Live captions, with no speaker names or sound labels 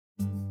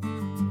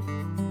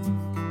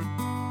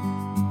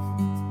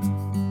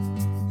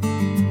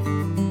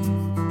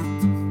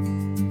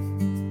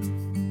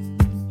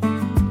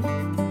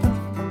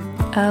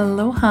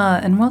Aloha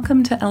and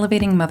welcome to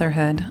Elevating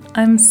Motherhood.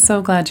 I'm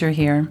so glad you're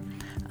here.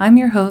 I'm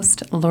your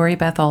host, Lori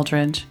Beth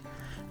Aldridge.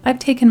 I've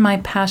taken my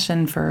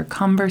passion for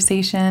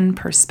conversation,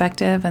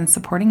 perspective, and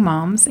supporting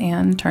moms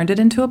and turned it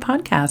into a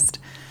podcast.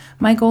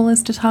 My goal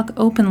is to talk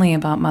openly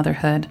about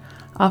motherhood,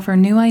 offer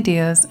new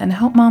ideas, and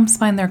help moms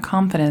find their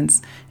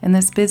confidence in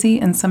this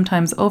busy and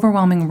sometimes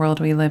overwhelming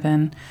world we live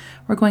in.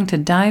 We're going to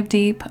dive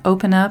deep,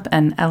 open up,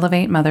 and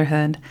elevate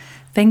motherhood.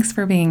 Thanks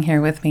for being here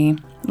with me.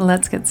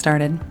 Let's get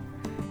started.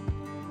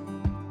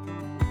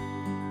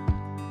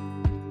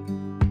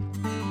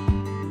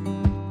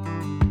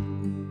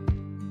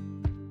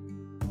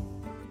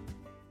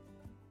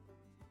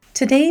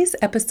 Today's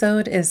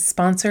episode is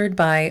sponsored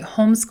by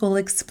Homeschool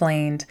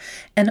Explained,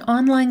 an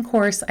online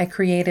course I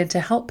created to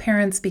help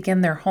parents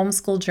begin their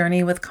homeschool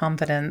journey with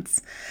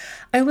confidence.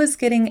 I was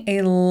getting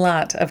a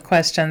lot of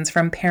questions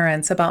from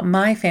parents about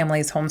my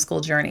family's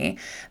homeschool journey.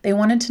 They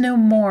wanted to know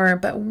more,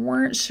 but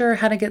weren't sure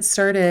how to get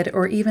started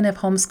or even if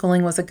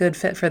homeschooling was a good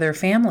fit for their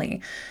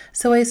family.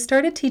 So I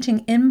started teaching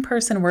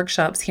in-person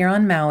workshops here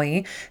on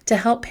Maui to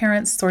help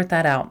parents sort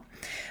that out.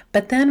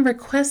 But then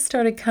requests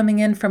started coming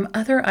in from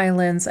other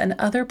islands and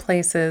other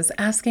places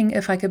asking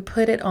if I could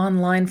put it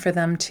online for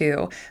them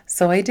too.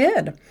 So I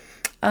did.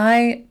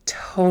 I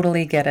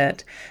totally get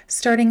it.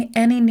 Starting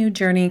any new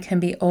journey can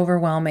be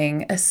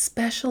overwhelming,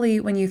 especially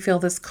when you feel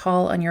this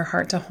call on your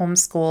heart to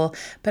homeschool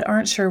but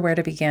aren't sure where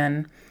to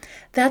begin.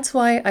 That's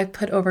why I've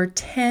put over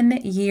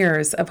 10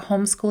 years of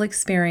homeschool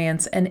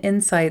experience and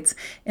insights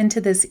into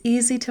this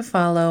easy to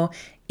follow,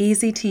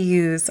 easy to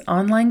use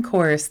online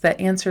course that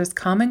answers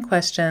common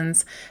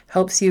questions,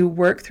 helps you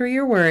work through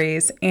your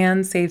worries,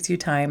 and saves you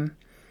time.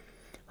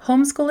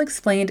 Homeschool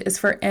Explained is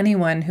for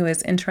anyone who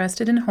is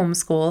interested in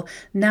homeschool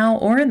now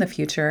or in the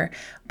future,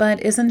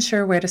 but isn't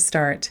sure where to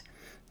start.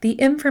 The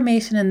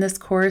information in this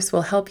course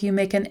will help you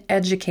make an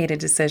educated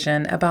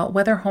decision about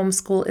whether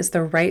homeschool is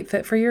the right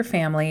fit for your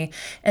family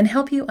and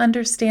help you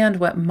understand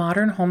what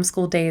modern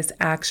homeschool days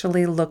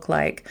actually look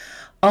like,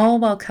 all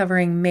while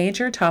covering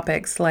major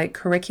topics like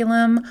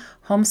curriculum,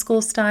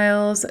 homeschool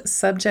styles,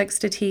 subjects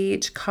to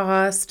teach,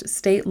 cost,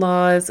 state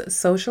laws,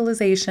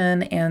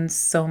 socialization, and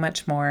so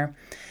much more.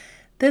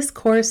 This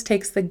course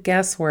takes the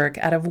guesswork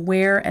out of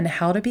where and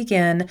how to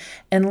begin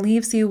and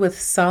leaves you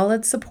with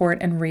solid support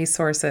and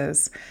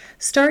resources.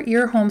 Start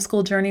your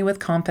homeschool journey with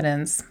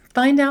confidence.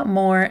 Find out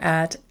more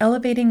at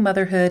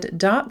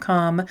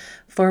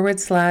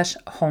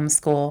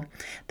elevatingmotherhood.com/homeschool.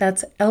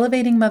 That's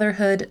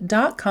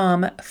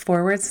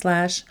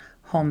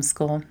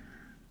elevatingmotherhood.com/homeschool.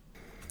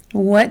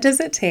 What does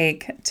it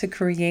take to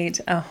create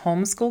a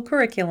homeschool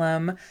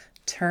curriculum,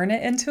 turn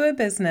it into a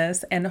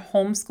business, and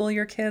homeschool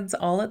your kids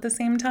all at the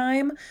same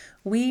time?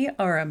 We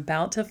are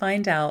about to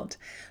find out.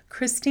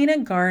 Christina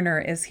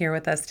Garner is here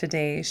with us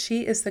today.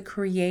 She is the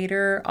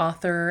creator,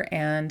 author,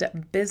 and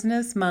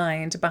business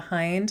mind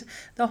behind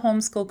the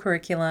homeschool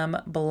curriculum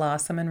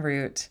Blossom and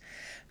Root.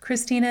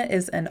 Christina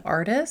is an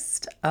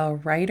artist, a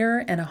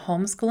writer, and a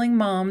homeschooling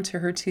mom to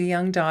her 2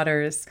 young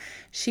daughters.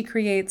 She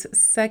creates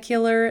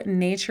secular,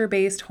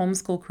 nature-based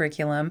homeschool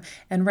curriculum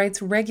and writes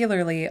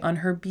regularly on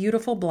her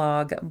beautiful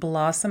blog,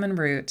 Blossom and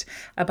Root,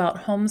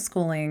 about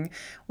homeschooling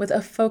with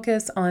a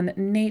focus on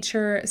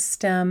nature,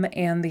 STEM,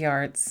 and the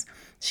arts.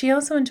 She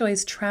also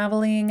enjoys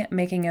traveling,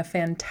 making a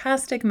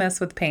fantastic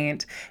mess with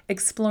paint,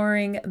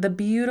 exploring the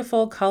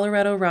beautiful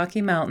Colorado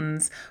Rocky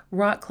Mountains,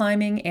 rock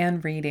climbing,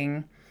 and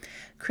reading.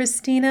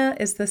 Christina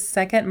is the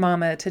second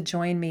mama to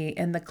join me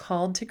in the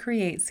Called to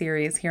Create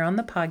series here on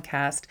the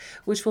podcast,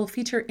 which will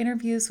feature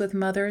interviews with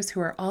mothers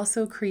who are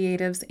also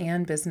creatives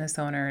and business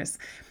owners.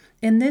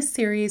 In this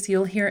series,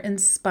 you'll hear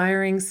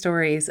inspiring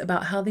stories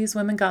about how these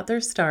women got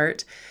their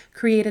start,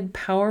 created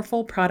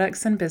powerful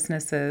products and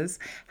businesses,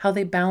 how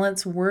they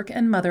balance work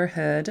and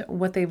motherhood,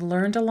 what they've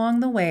learned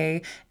along the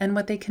way, and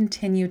what they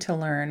continue to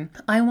learn.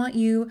 I want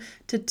you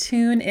to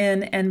tune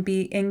in and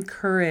be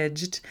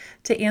encouraged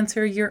to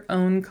answer your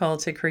own call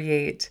to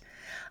create.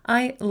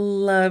 I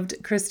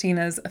loved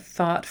Christina's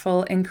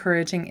thoughtful,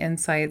 encouraging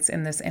insights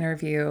in this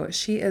interview.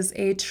 She is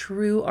a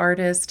true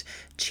artist,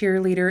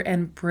 cheerleader,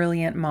 and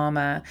brilliant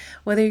mama.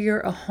 Whether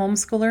you're a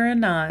homeschooler or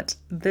not,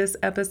 this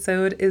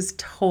episode is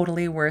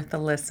totally worth a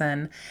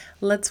listen.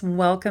 Let's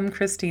welcome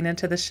Christina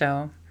to the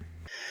show.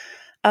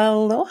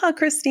 Aloha,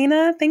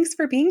 Christina. Thanks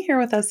for being here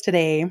with us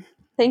today.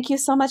 Thank you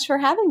so much for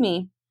having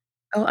me.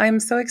 Oh, I'm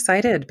so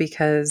excited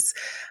because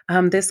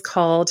this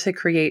Call to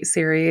Create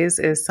series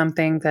is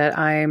something that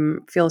I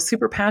feel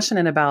super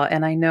passionate about.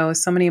 And I know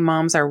so many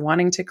moms are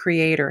wanting to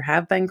create or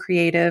have been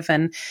creative,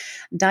 and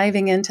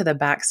diving into the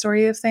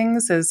backstory of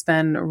things has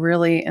been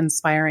really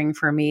inspiring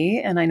for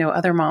me. And I know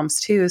other moms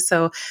too.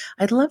 So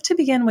I'd love to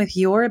begin with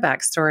your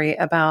backstory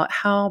about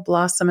how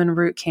Blossom and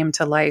Root came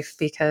to life,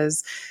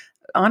 because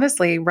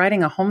honestly,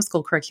 writing a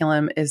homeschool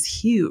curriculum is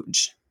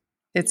huge.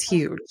 It's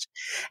huge.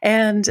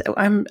 And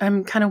I'm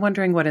kind of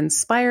wondering what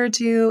inspired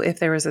you, if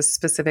there was a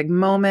specific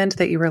moment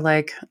that you were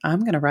like, I'm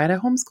going to write a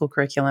homeschool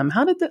curriculum.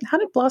 How did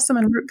Blossom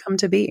and Root come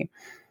to be?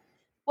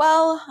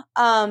 Well,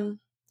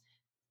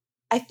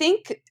 I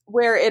think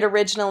where it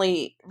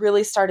originally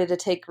really started to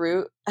take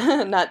root,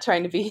 not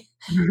trying to be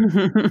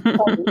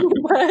funny,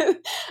 but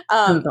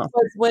That's awesome.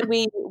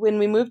 was when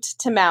we moved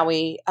to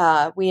Maui.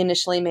 We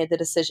initially made the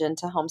decision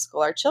to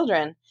homeschool our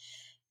children,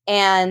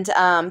 and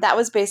that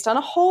was based on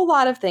a whole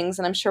lot of things,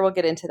 and I'm sure we'll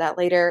get into that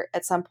later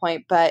at some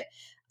point. But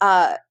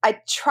I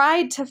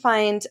tried to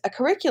find a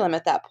curriculum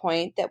at that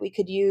point that we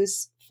could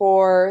use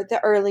for the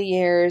early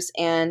years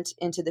and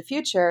into the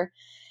future.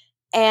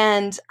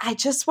 And I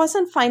just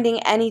wasn't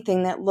finding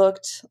anything that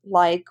looked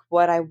like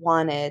what I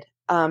wanted.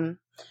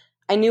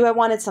 I knew I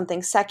wanted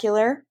something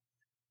secular,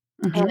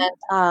 and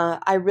Hmm.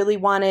 I really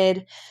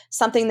wanted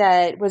something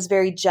that was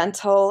very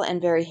gentle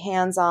and very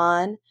hands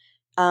on,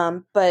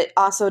 but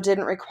also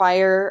didn't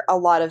require a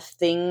lot of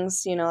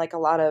things, like a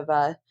lot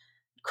of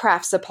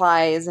craft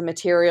supplies and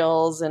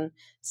materials and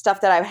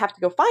stuff that I would have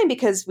to go find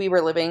because we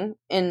were living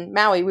in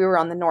Maui. We were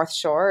on the North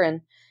Shore,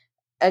 and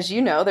as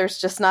you know, there's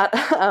just not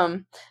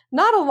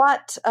not a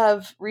lot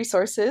of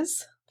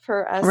resources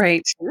for us.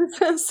 Right.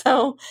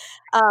 So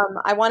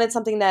I wanted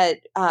something that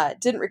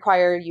didn't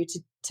require you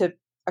to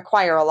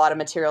acquire a lot of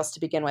materials to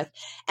begin with,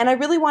 and I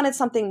really wanted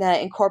something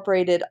that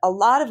incorporated a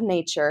lot of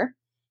nature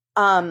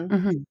um,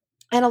 Hmm.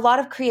 and a lot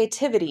of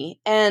creativity.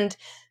 And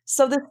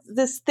so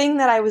this thing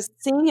that I was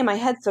seeing in my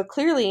head so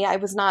clearly, I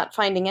was not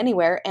finding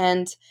anywhere.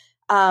 And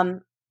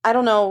um, I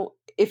don't know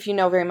if you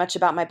know very much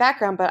about my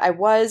background, but I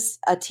was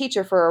a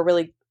teacher for a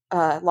really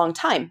long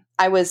time.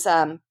 I was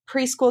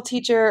preschool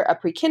teacher, a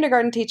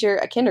pre-kindergarten teacher,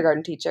 a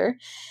kindergarten teacher.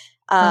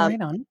 Oh, Um,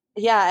 right on.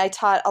 yeah, I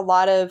taught a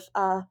lot of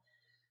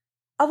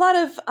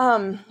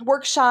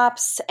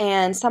workshops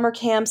and summer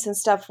camps and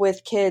stuff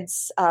with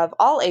kids of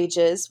all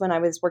ages when I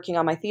was working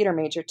on my theater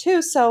major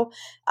too. So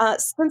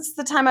since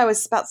the time I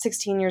was about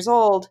 16 years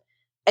old,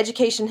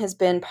 education has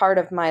been part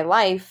of my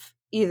life,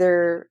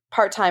 either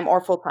part time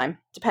or full time,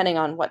 depending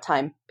on what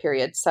time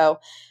period. So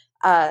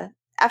uh,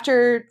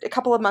 after a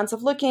couple of months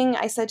of looking,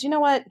 I said, you know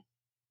what?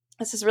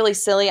 This is really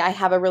silly. I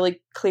have a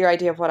really clear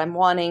idea of what I'm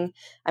wanting.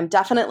 I'm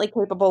definitely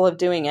capable of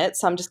doing it.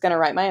 So I'm just going to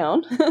write my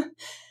own. um,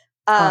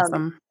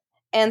 Awesome.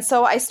 and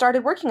so I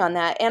started working on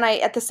that. And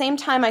at the same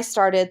time, I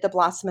started the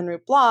Blossom and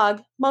Root blog,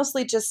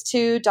 mostly just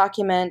to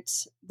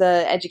document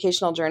the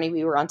educational journey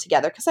we were on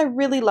together, because I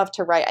really love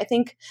to write. I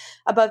think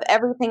above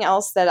everything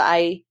else that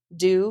I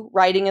do,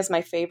 writing is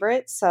my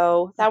favorite.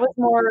 So that was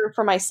more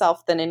for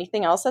myself than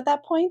anything else at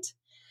that point.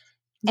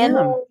 And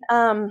Yeah.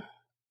 then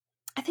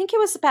I think it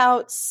was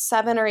about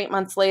 7 or 8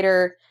 months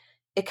later,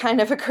 it kind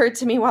of occurred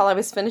to me while I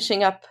was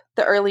finishing up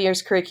the early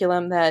years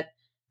curriculum that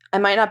I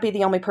might not be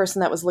the only person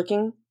that was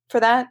looking for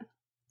that.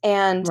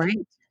 And Right.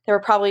 there were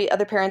probably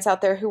other parents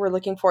out there who were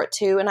looking for it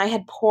too. And I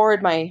had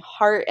poured my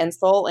heart and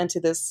soul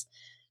into this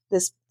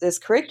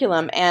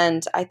curriculum,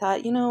 and I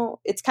thought,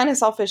 it's kind of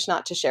selfish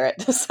not to share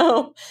it.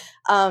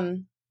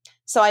 Um,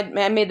 so I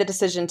made the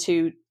decision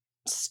to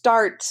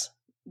start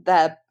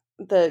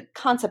the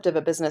concept of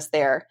a business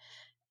there.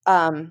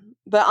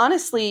 But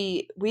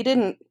honestly, we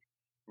didn't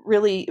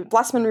really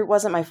Blossom and Root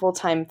wasn't my full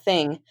time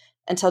thing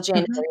until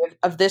January Hmm.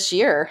 of this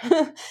year.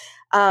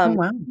 Oh, um,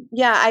 wow.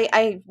 yeah,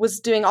 I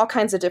was doing all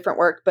kinds of different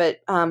work, but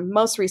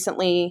most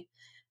recently,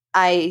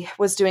 I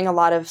was doing a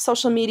lot of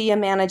social media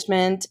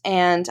management,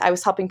 and I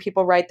was helping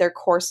people write their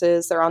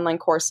courses, their online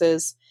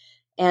courses,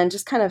 and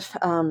just kind of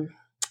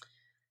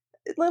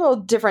little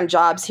different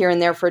jobs here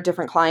and there for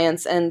different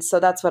clients. And so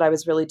that's what I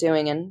was really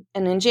doing. And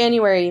in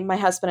January, my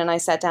husband and I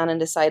sat down and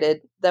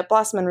decided that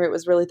Blossom and Root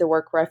was really the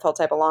work where I felt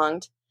I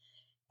belonged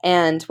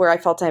and where I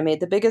felt I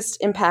made the biggest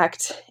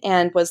impact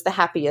and was the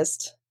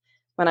happiest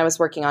when I was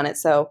working on it.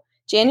 So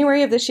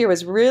January of this year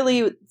was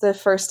really the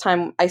first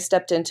time I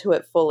stepped into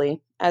it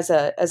fully as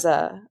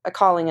a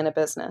calling in a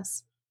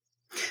business.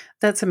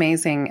 That's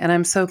amazing. And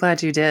I'm so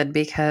glad you did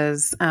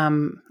because,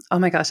 oh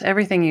my gosh,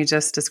 everything you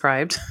just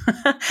described.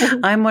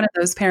 I'm one of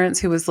those parents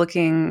who was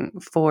looking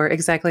for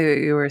exactly what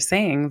you were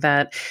saying,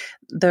 that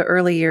the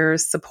early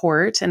years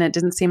support, and it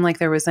didn't seem like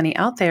there was any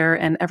out there.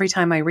 And every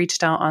time I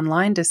reached out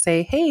online to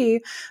say, hey,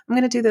 I'm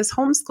going to do this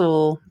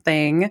homeschool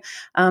thing.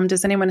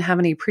 Does anyone have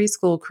any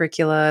preschool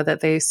curricula that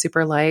they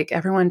super like?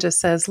 Everyone just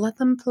says, let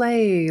them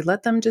play,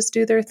 let them just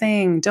do their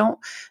thing. Don't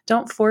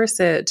force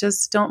it.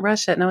 Just don't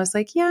rush it. And I was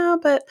like, yeah,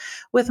 but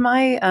with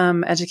my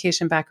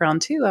education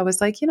background too, I was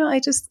like,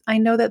 I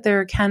know that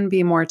there can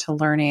be more to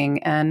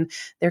learning, and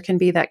there can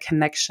be that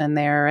connection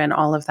there, and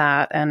all of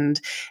that,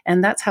 and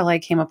that's how I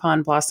came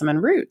upon Blossom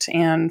and Root.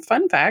 And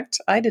fun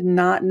fact, I did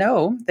not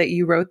know that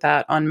you wrote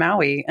that on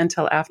Maui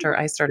until after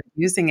I started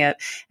using it,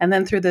 and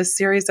then through this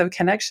series of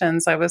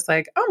connections, I was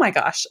like, oh my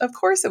gosh, of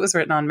course it was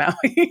written on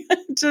Maui.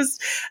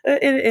 Just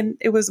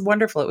it was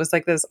wonderful. It was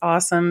like this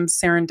awesome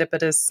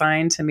serendipitous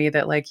sign to me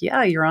that, like,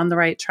 yeah, you're on the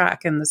right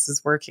track and this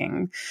is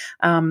working.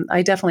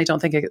 I definitely don't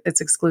think it's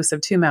exclusive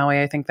to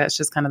Maui. I think that's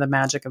just kind of the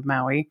magic of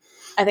Maui,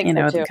 I think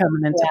so too.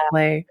 coming into Yeah.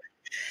 play.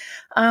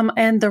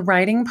 And the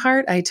writing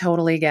part, I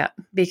totally get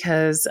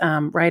because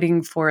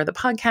writing for the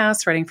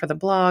podcast, writing for the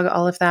blog,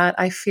 all of that,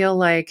 I feel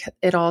like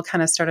it all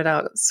kind of started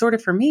out sort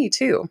of for me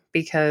too,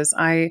 because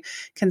I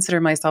consider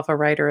myself a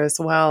writer as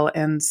well.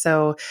 And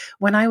so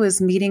when I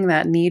was meeting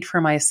that need for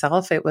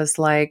myself, it was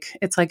like,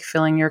 it's like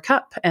filling your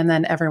cup and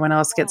then everyone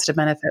else gets to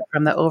benefit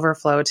from the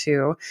overflow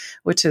too,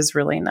 which is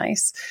really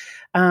nice.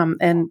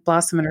 And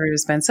Blossom and Root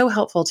has been so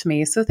helpful to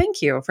me. So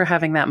thank you for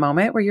having that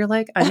moment where you're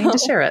like, I need to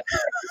share it.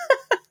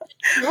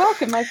 You're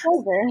welcome. My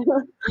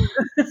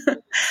pleasure.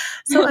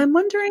 So I'm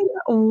wondering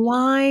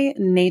why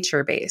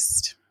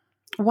nature-based?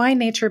 Why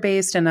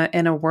nature-based in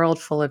a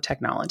world full of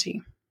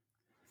technology?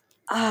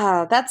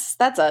 That's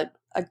a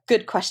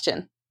good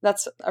question.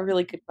 That's a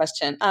really good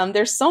question.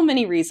 There's so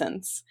many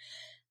reasons.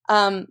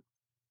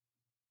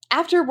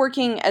 After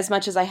working as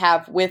much as I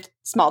have with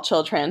small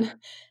children,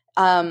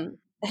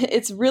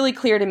 it's really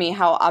clear to me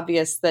how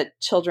obvious that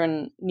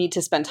children need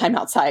to spend time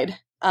outside.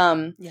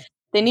 Yeah.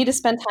 They need to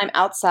spend time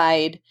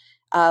outside,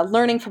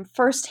 learning from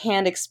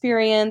firsthand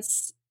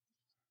experience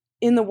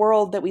in the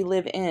world that we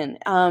live in.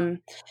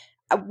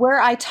 Where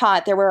I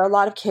taught, there were a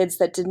lot of kids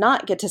that did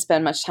not get to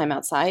spend much time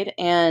outside,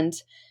 and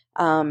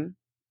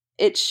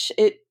it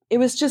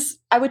was just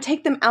I would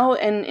take them out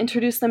and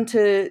introduce them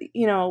to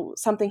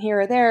something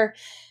here or there,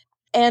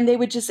 and they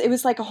would just it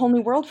was like a whole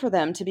new world for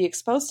them to be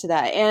exposed to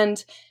that.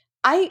 And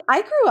I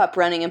grew up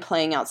running and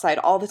playing outside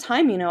all the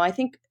time. I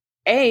think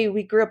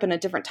we grew up in a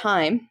different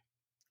time,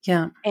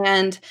 Yeah.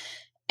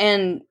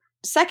 and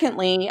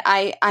secondly,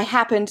 I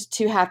happened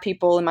to have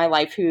people in my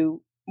life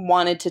who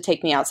wanted to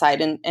take me outside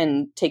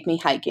and take me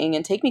hiking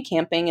and take me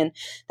camping. And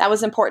that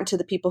was important to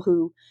the people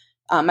who,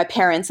 my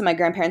parents and my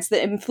grandparents,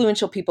 the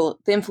influential people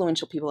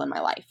in my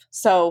life.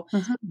 So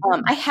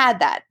I had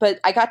that,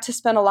 but I got to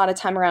spend a lot of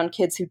time around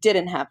kids who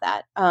didn't have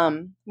that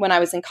when I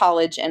was in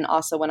college and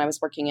also when I was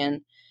working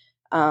in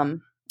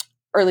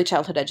early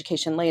childhood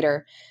education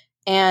later.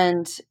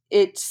 And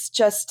it's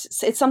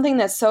something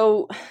that's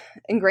so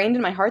ingrained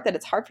in my heart that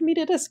it's hard for me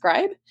to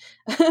describe.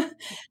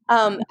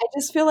 I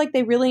just feel like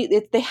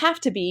they have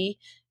to be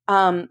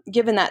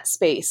given that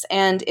space,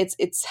 and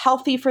it's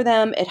healthy for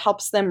them. It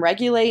helps them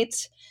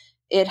regulate.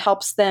 It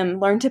helps them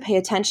learn to pay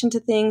attention to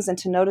things and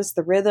to notice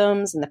the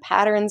rhythms and the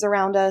patterns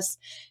around us.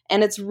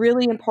 And it's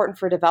really important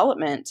for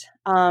development.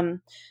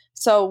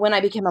 So when I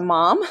became a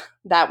mom,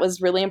 that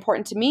was really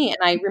important to me. And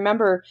I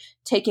remember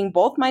taking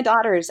both my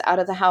daughters out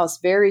of the house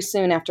very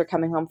soon after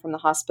coming home from the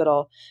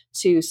hospital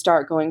to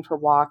start going for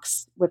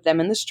walks with them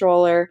in the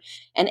stroller.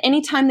 And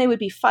anytime they would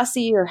be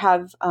fussy or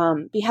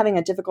be having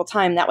a difficult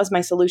time, that was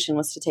my solution,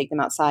 was to take them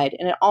outside.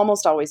 And it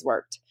almost always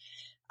worked.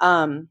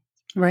 Right.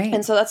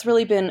 And so that's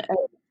really been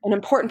an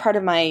important part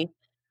of my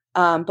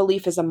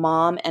belief as a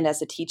mom and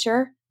as a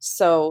teacher.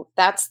 So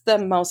that's the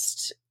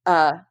most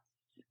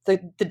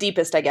the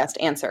deepest, I guess,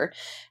 answer.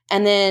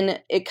 And then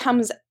it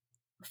comes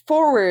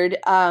forward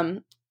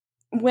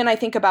when I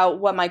think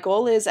about what my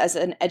goal is as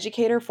an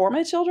educator for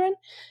my children.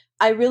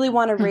 I really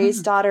want to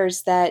raise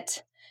daughters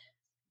that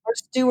are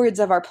stewards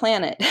of our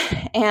planet.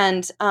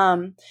 And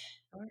I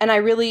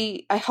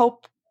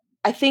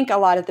think a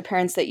lot of the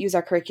parents that use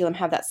our curriculum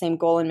have that same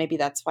goal, and maybe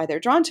that's why they're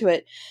drawn to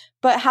it.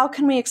 But how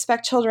can we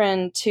expect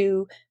children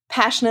to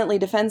passionately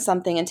defend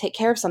something and take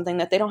care of something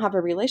that they don't have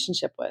a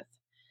relationship with?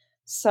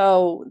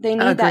 So they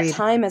need that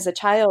time as a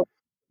child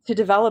to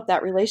develop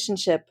that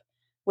relationship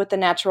with the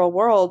natural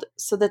world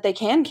so that they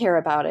can care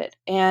about it,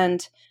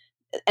 and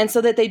so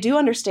that they do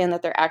understand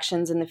that their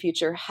actions in the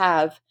future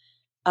have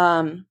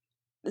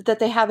that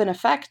they have an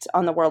effect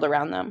on the world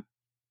around them.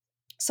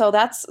 So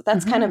that's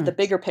kind of the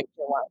bigger picture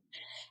one.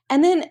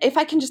 And then if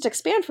I can just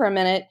expand for a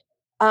minute,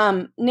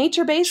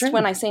 nature-based, Sure.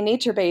 when I say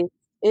nature-based,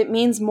 it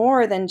means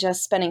more than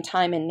just spending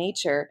time in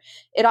nature.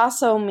 It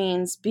also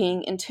means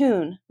being in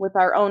tune with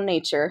our own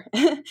nature.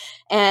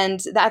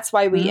 And that's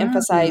why we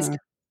emphasize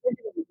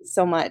creativity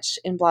so much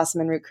in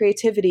Blossom and Root: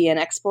 creativity and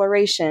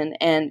exploration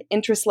and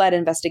interest-led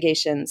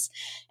investigations,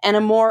 and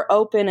a more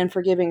open and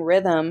forgiving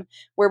rhythm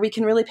where we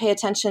can really pay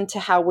attention to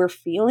how we're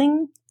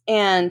feeling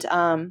and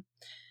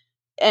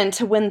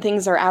to when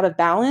things are out of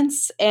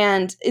balance.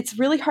 And it's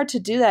really hard to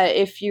do that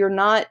if you're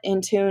not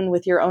in tune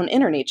with your own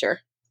inner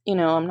nature.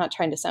 I'm not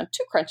trying to sound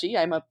too crunchy.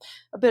 I'm a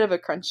bit of a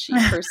crunchy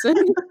person.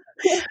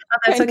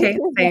 That's okay.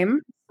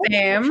 Same.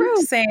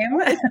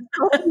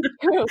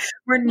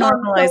 We're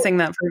normalizing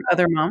that for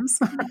other moms.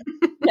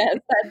 Yes,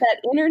 that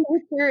inner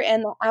nature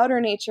and the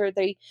outer nature,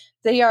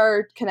 they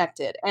are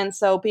connected. And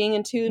so being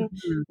in tune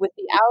with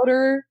the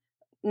outer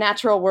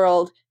natural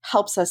world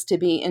helps us to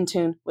be in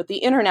tune with the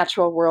inner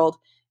natural world,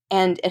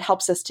 and it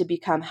helps us to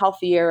become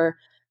healthier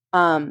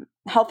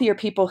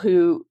people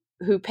who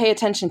pay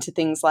attention to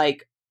things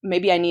like,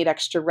 maybe I need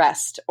extra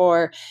rest,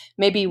 or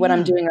maybe what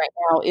I'm doing right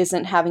now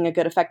isn't having a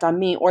good effect on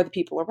me or the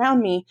people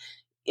around me.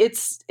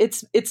 It's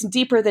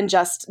deeper than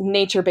just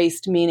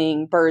nature-based,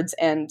 meaning birds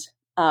and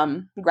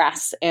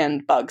grass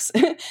and bugs.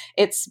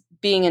 It's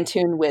being in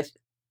tune with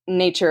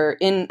nature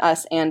in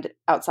us and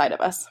outside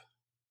of us.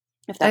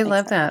 if I that makes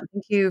love that.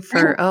 Thank you sense.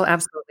 for, oh,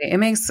 absolutely. It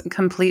makes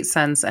complete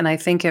sense. And I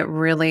think it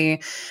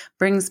really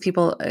brings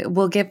people,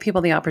 will give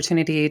people the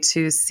opportunity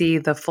to see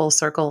the full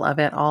circle of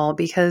it all.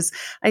 Because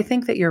I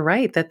think that you're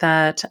right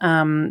that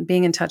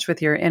being in touch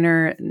with your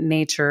inner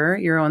nature,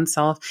 your own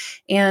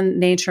self, and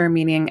nature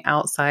meaning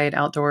outside,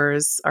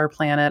 outdoors, our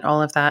planet,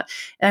 all of that.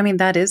 I mean,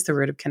 that is the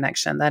root of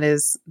connection. That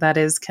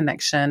is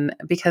connection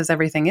because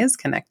everything is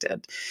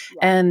connected.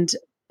 Yeah. And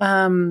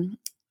um,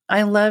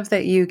 I love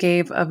that you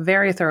gave a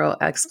very thorough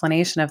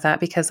explanation of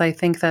that because I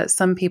think that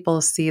some people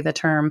see the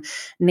term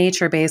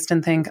nature based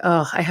and think,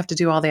 oh, I have to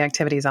do all the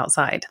activities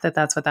outside,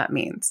 that's what that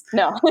means.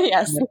 No,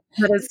 yes,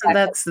 But exactly.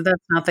 that's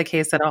not the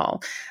case at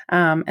all.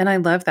 And I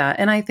love that.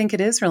 And I think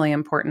it is really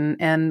important.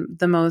 And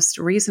the most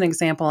recent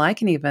example I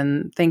can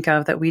even think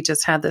of that we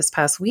just had this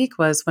past week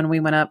was when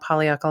we went up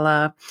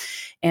Haleakala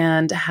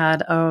and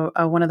had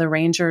one of the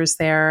rangers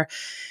there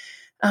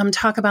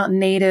talk about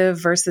native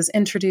versus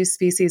introduced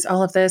species,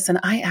 all of this. And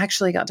I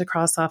actually got to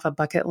cross off a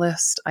bucket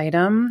list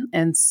item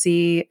and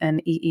see an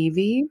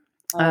EEV,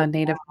 a Oh,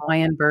 native wow.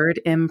 Hawaiian bird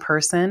in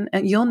person.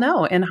 And you'll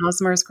know in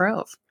Hosmer's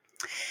Grove.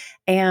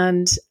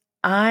 And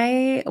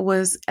I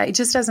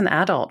just as an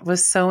adult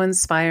was so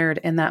inspired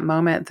in that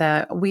moment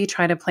that we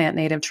try to plant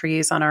native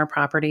trees on our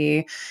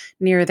property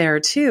near there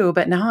too.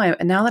 But now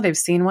that I've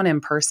seen one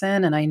in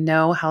person and I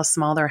know how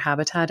small their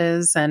habitat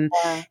is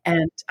Yeah.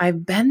 and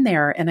I've been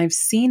there and I've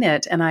seen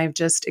it and I've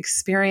just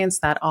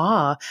experienced that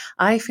awe,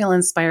 I feel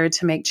inspired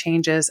to make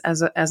changes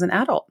as an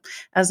adult,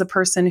 as a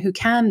person who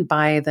can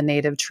buy the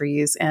native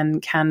trees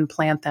and can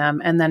plant them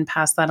and then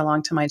pass that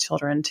along to my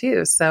children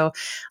too. So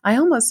I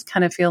almost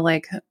kind of feel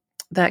like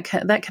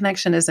that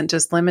connection isn't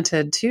just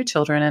limited to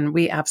children, and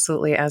we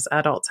absolutely as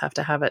adults have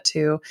to have it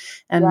too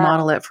and Yeah.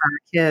 model it for our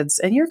kids.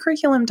 And your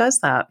curriculum does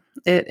that.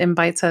 It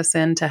invites us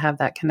in to have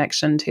that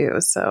connection too.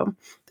 So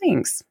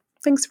thanks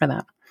for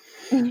that.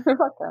 You're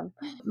welcome.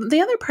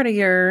 The other part of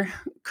your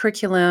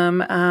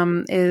curriculum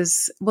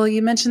is, well,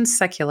 you mentioned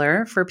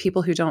secular. For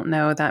people who don't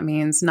know, that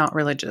means not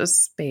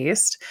religious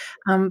based,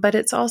 but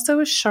it's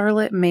also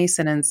Charlotte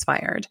Mason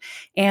inspired.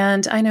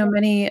 And I know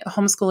many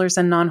homeschoolers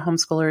and non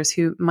homeschoolers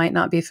who might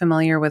not be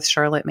familiar with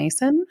Charlotte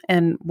Mason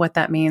and what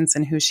that means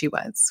and who she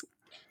was.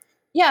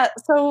 Yeah,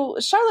 so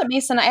Charlotte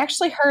Mason, I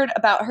actually heard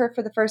about her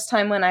for the first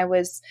time when I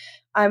was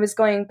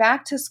going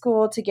back to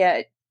school to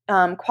get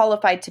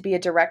qualified to be a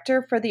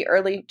director for the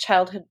early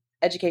childhood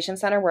education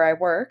center where I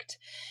worked,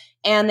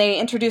 and they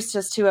introduced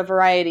us to a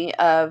variety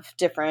of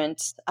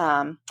different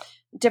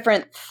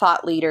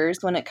thought leaders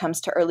when it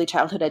comes to early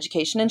childhood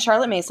education, and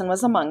Charlotte Mason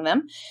was among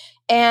them.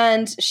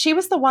 And she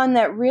was the one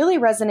that really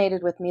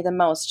resonated with me the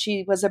most.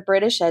 She was a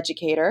British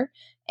educator,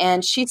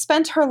 and she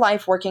spent her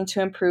life working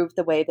to improve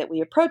the way that we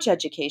approach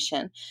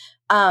education.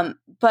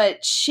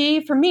 But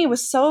she, for me,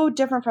 was so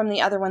different from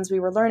the other ones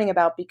we were learning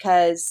about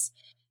because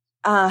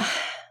uh,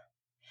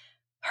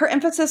 her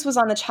emphasis was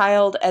on the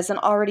child as an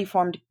already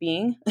formed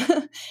being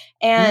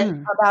and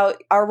Mm,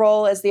 about our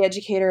role as the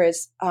educator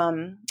as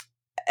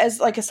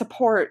like a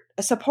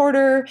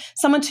supporter,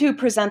 someone to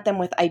present them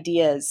with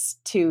ideas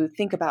to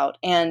think about.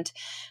 And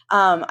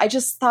I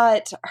just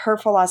thought her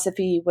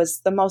philosophy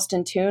was the most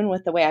in tune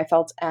with the way I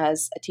felt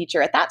as a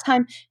teacher at that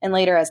time and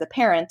later as a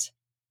parent.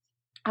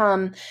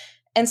 Um,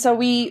 and so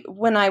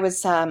when I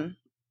was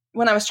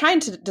trying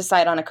to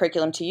decide on a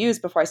curriculum to use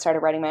before I started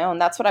writing my own,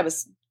 that's what I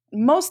was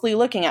mostly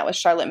looking at was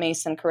Charlotte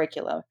Mason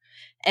curricula.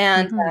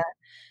 And mhm,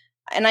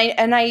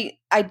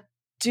 I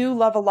do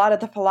love a lot of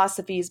the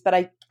philosophies, but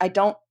I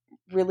don't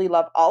really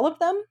love all of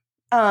them.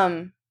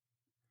 Um,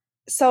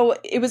 so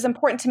it was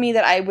important to me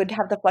that I would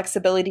have the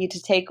flexibility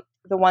to take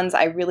the ones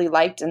I really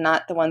liked and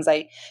not the ones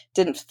I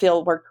didn't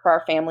feel worked for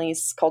our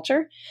family's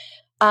culture.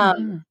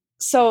 Um,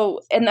 mhm.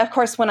 and of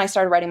course, when I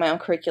started writing my own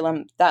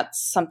curriculum, that's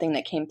something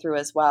that came through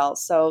as well.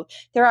 So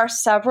there are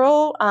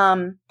several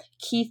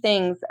key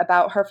things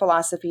about her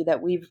philosophy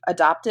that we've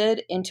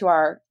adopted into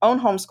our own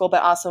homeschool,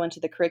 but also into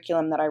the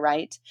curriculum that I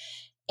write.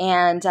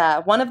 And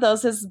one of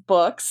those is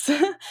books.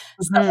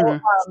 So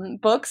Mhm.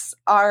 books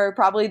are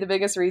probably the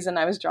biggest reason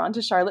I was drawn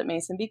to Charlotte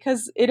Mason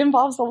because it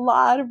involves a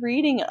lot of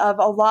reading of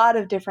a lot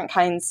of different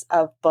kinds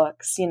of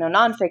books,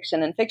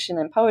 nonfiction and fiction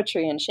and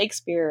poetry and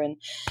Shakespeare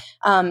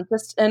and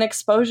just an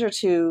exposure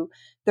to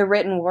the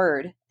written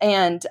word.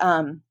 And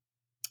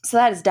so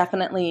that is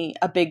definitely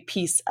a big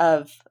piece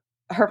of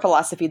her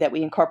philosophy that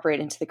we incorporate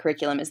into the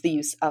curriculum is the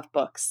use of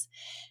books.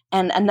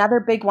 And another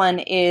big one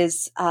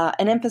is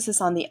an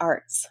emphasis on the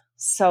arts.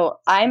 So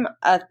I'm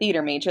a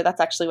theater major.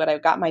 That's actually what I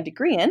got my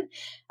degree in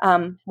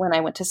when I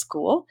went to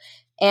school.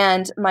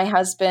 And my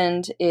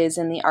husband is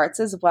in the arts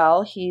as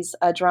well. He's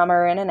a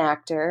drummer and an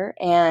actor.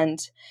 And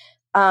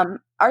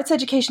arts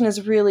education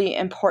is really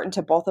important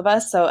to both of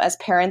us. So as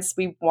parents,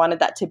 we wanted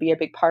that to be a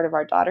big part of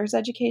our daughter's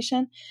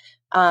education.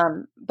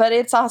 But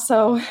it's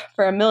also,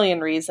 for a million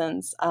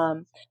reasons,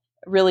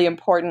 really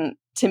important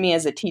to me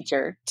as a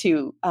teacher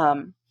to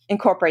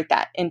incorporate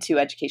that into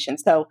education.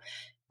 So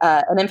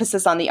an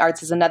emphasis on the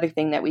arts is another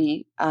thing that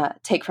we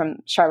take from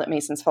Charlotte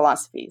Mason's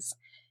philosophies.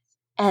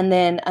 And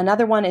then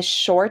another one is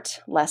short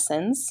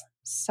lessons.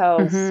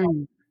 So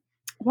Hmm.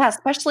 yeah,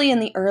 especially in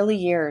the early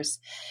years,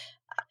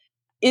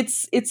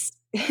 it's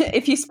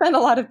if you spend a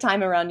lot of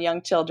time around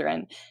young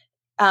children,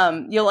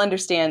 you'll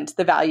understand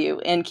the value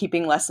in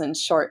keeping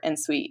lessons short and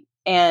sweet.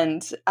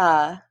 And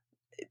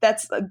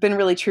that's been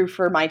really true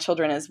for my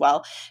children as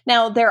well.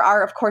 Now, there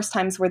are, of course,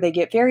 times where they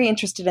get very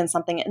interested in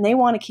something and they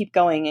want to keep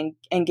going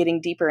and getting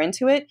deeper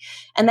into it.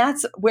 And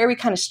that's where we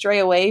kind of stray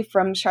away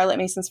from Charlotte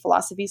Mason's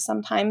philosophy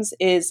sometimes,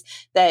 is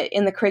that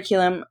in the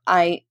curriculum,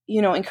 I,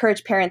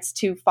 encourage parents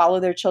to follow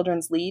their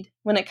children's lead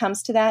when it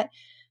comes to that.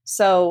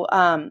 So,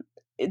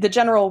 the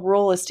general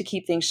rule is to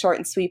keep things short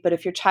and sweet, but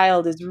if your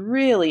child is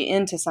really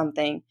into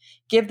something,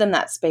 give them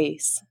that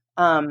space.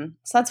 So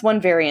that's one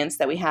variance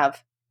that we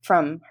have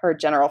from her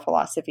general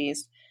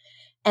philosophies.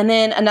 And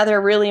then another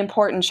really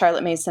important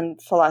Charlotte Mason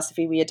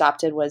philosophy we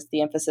adopted was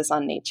the emphasis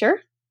on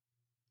nature.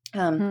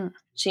 Hmm.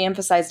 She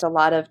emphasized a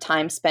lot of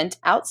time spent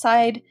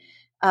outside,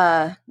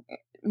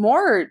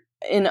 more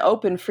in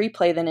open free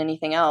play than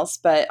anything else,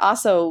 but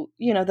also,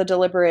 the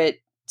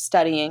deliberate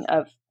studying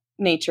of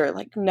nature,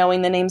 like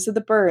knowing the names of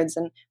the birds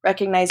and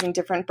recognizing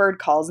different bird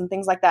calls and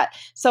things like that.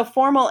 So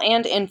formal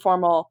and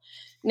informal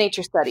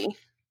nature study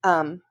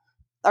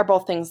are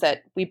both things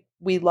that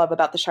we love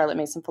about the Charlotte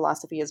Mason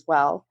philosophy as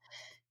well.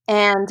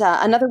 And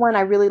another one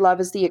I really love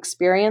is the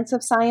experience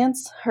of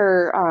science,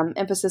 her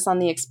emphasis on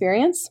the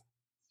experience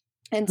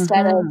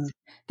instead of Hmm.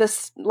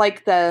 this,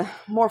 like the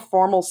more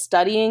formal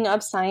studying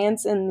of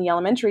science in the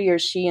elementary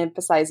years. She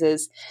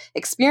emphasizes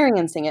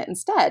experiencing it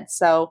instead.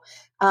 So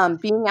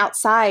being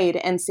outside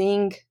and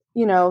seeing,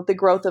 the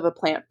growth of a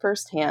plant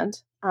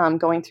firsthand,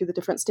 going through the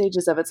different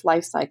stages of its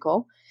life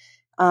cycle.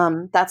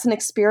 That's an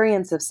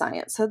experience of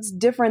science. So it's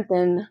different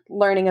than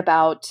learning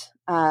about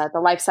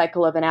the life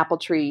cycle of an apple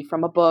tree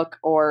from a book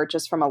or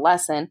just from a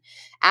lesson,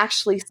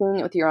 actually seeing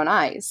it with your own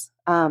eyes.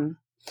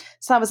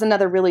 So that was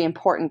another really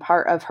important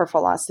part of her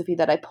philosophy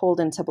that I pulled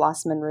into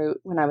Blossom and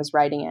Root when I was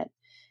writing it.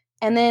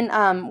 And then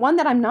one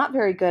that I'm not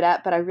very good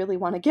at, but I really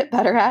want to get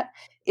better at,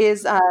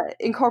 is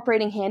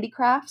incorporating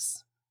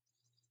handicrafts.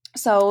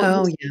 So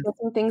Oh,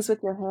 making things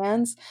with your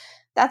hands.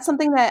 That's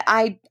something that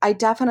I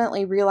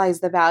definitely realize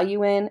the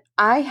value in.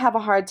 I have a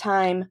hard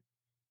time.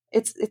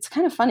 It's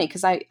kind of funny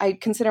because I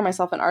consider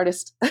myself an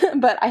artist,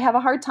 but I have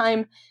a hard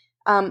time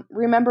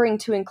remembering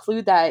to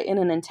include that in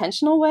an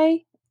intentional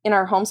way in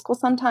our homeschool.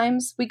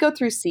 Sometimes we go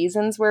through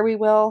seasons where we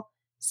will.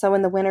 So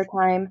in the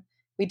wintertime,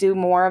 we do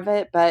more of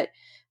it, but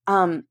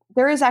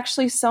there is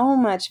actually so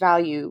much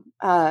value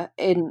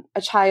in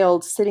a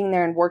child sitting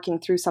there and working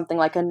through something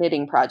like a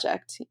knitting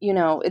project.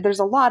 There's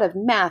a lot of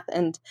math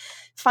and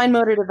fine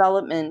motor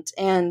development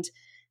and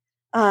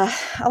a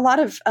lot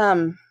of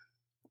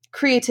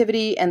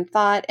creativity and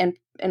thought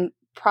and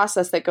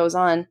process that goes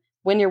on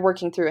when you're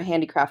working through a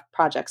handicraft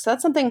project. So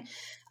that's something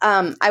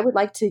I would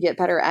like to get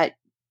better at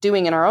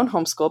doing in our own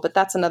homeschool, but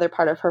that's another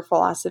part of her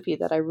philosophy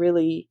that I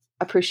really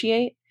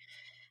appreciate.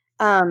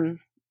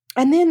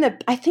 And then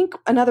I think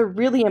another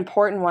really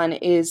important one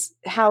is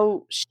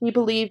how she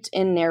believed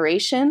in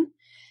narration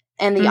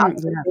and the yeah.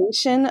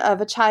 observation of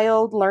a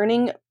child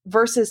learning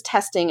versus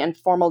testing and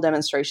formal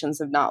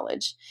demonstrations of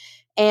knowledge.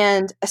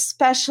 And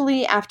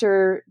especially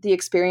after the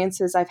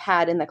experiences I've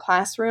had in the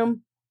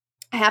classroom,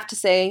 I have to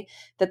say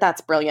that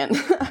that's brilliant.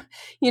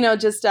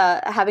 Just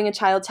having a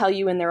child tell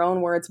you in their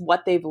own words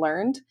what they've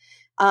learned,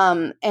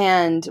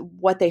 and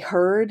what they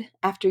heard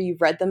after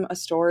you've read them a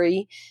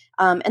story,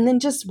 and then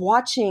just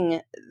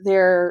watching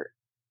the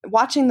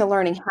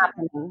learning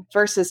happening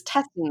versus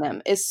testing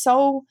them is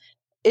so.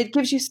 It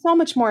gives you so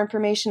much more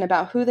information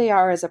about who they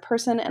are as a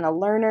person and a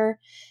learner,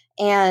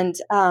 and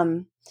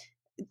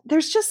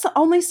there's just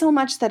only so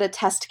much that a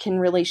test can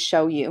really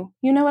show you.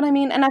 You know what I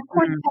mean? And of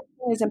course, Mhm.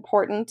 testing is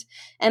important,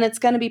 and it's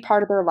going to be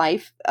part of their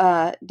life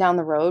down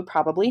the road,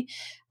 probably.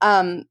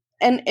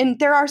 And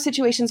there are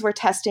situations where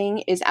testing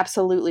is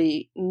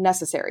absolutely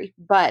necessary,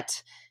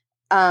 but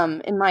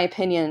in my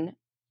opinion,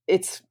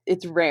 it's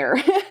rare,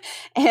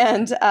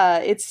 and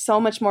it's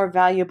so much more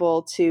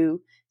valuable to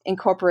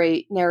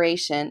incorporate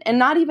narration, and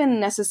not even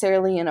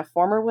necessarily in a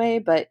former way,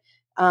 but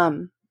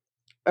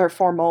or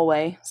formal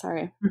way.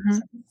 Sorry,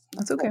 Mhm.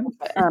 That's okay.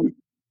 but What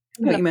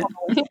in a you meant.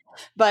 formal way.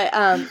 But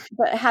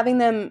having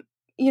them,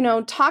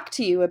 talk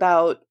to you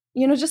about,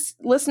 just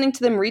listening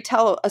to them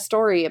retell a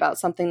story about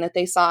something that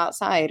they saw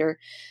outside, or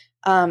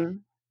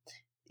um,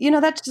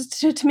 that's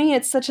just to me,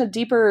 it's such a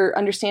deeper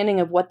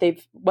understanding of what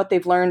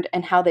they've learned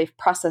and how they've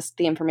processed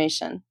the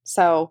information.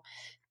 So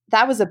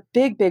that was a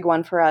big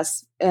one for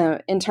us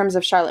in terms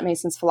of Charlotte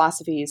Mason's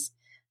philosophies,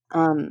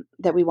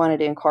 that we wanted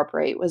to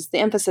incorporate, was the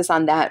emphasis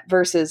on that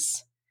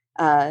versus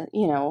uh,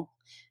 you know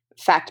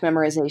fact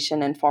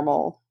memorization and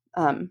formal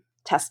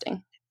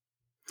testing.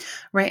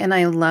 Right. And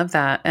I love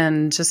that.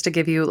 And just to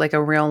give you like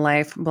a real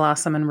life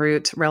Blossom and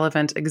Root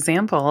relevant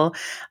example,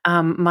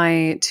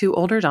 my two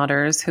older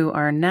daughters, who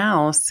are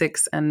now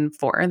 6 and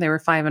 4, they were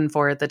 5 and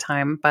 4 at the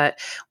time. But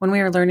when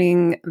we were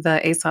learning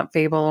the Aesop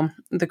fable,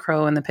 The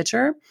Crow and the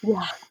Pitcher,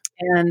 Yeah.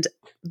 And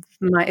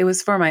it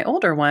was for my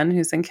older one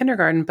who's in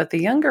kindergarten, but the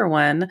younger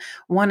one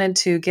wanted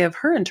to give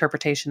her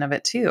interpretation of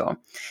it too.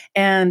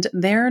 And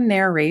their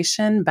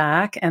narration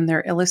back and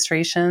their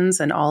illustrations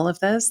and all of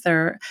this,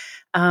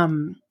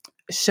 um,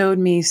 showed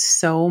me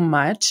so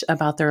much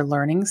about their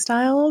learning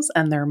styles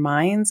and their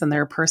minds and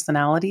their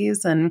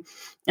personalities and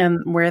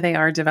where they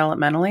are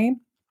developmentally.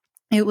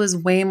 It was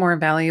way more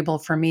valuable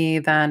for me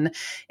than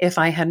if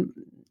I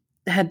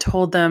had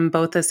told them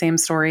both the same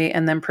story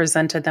and then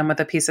presented them with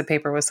a piece of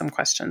paper with some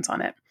questions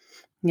on it.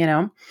 You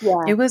know,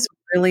 Yeah. it was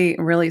really,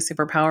 really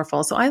super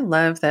powerful. So I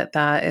love that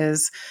that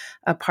is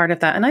a part of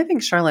that. And I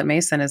think Charlotte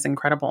Mason is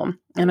incredible.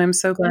 And I'm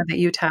so glad that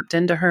you tapped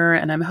into her.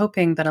 And I'm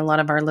hoping that a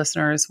lot of our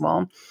listeners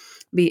will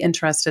be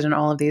interested in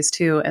all of these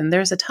too. And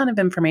there's a ton of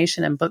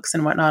information and books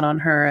and whatnot on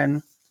her.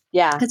 And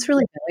Yeah. it's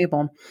really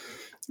valuable.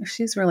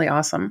 She's really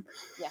awesome.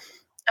 Yeah.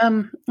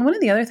 One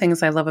of the other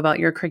things I love about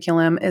your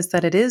curriculum is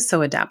that it is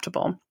so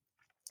adaptable.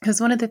 Because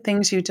one of the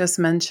things you just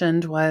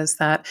mentioned was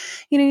that,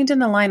 you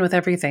didn't align with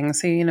everything.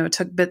 So, it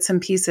took bits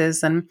and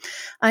pieces. And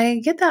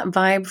I get that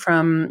vibe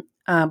from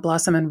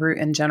Blossom and Root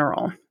in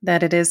general,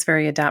 that it is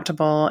very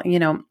adaptable.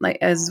 Like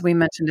as we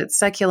mentioned, it's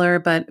secular,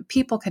 but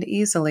people could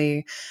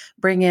easily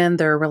bring in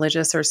their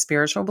religious or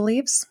spiritual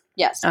beliefs.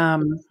 Yes.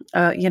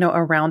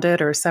 Around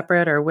it or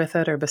separate or with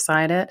it or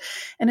beside it.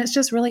 And it's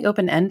just really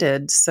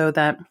open-ended so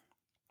that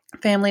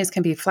families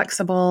can be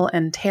flexible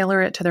and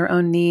tailor it to their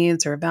own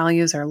needs or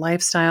values or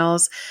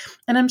lifestyles.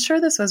 And I'm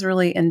sure this was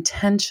really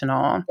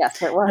intentional.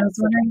 Yes, it was. I was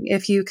wondering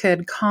if you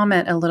could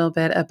comment a little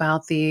bit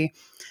about the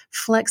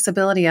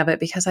flexibility of it,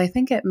 because I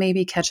think it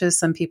maybe catches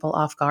some people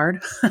off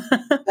guard.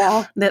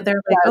 Yeah. That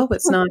they're like, oh,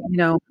 it's not,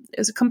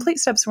 it's a complete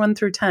steps 1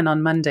 through 10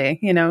 on Monday,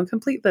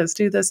 complete this,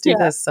 do this, do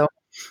this. So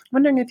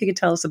wondering if you could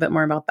tell us a bit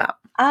more about that.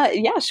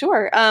 Yeah,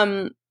 sure.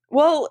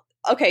 Well,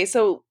 okay.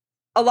 So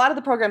a lot of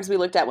the programs we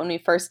looked at when we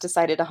first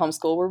decided to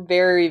homeschool were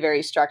very,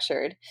 very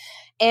structured.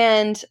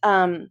 And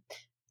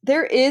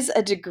there is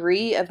a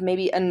degree of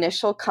maybe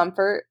initial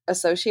comfort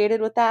associated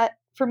with that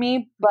for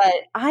me, but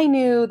I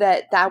knew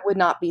that that would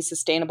not be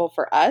sustainable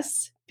for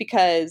us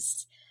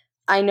because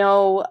I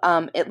know,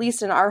 at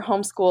least in our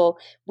homeschool,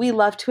 we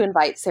love to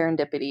invite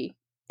serendipity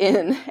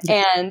in.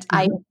 And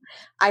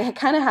I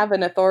kind of have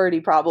an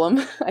authority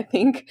problem, I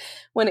think,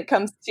 when it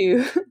comes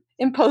to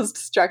imposed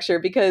structure,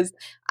 because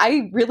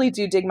I really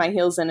do dig my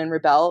heels in and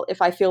rebel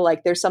if I feel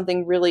like there's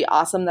something really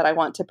awesome that I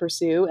want to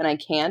pursue and I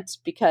can't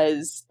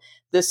because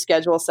the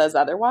schedule says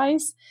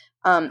otherwise.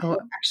 It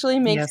actually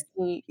makes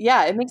me,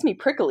 it makes me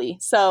prickly.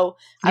 So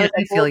I was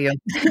like, feel you.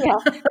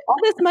 All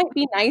this might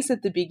be nice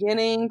at the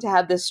beginning to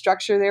have this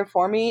structure there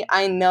for me.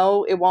 I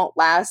know it won't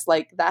last.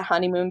 Like that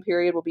honeymoon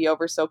period will be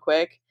over so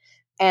quick.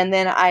 And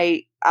then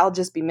I'll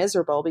just be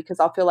miserable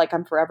because I'll feel like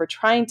I'm forever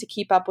trying to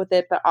keep up with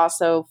it, but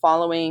also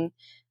following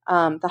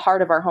the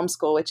heart of our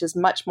homeschool, which is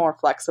much more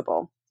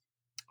flexible.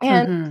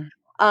 And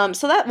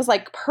so that was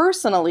like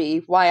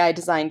personally why I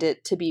designed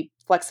it to be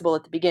flexible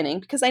at the beginning,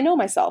 because I know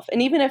myself.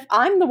 And even if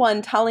I'm the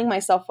one telling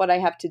myself what I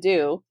have to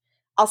do,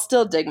 I'll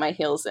still dig my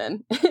heels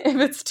in if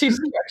it's too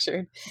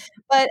structured.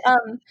 But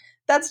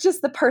that's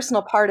just the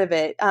personal part of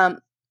it.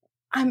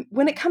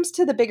 When it comes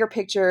to the bigger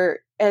picture,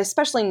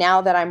 especially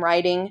now that I'm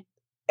writing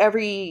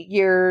every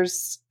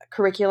year's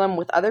curriculum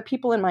with other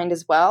people in mind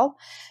as well,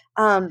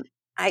 I'm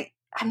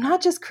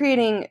not just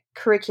creating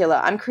curricula.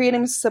 I'm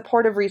creating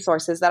supportive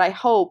resources that I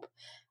hope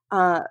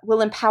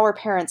will empower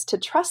parents to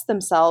trust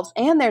themselves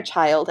and their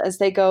child as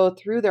they go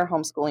through their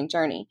homeschooling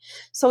journey.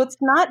 So it's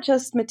not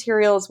just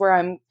materials where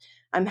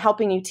I'm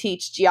helping you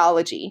teach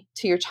geology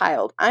to your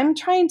child. I'm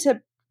trying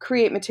to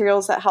create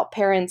materials that help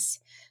parents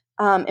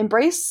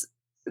embrace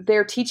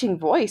their teaching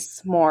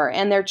voice more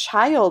and their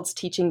child's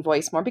teaching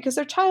voice more, because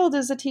their child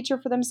is a teacher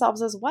for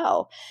themselves as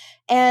well.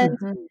 And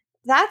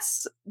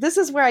this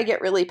is where I get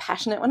really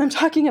passionate when I'm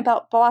talking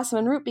about Blossom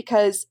and Root,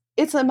 because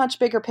it's a much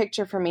bigger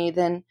picture for me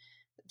than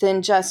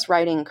just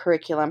writing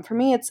curriculum. For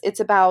me, it's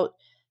about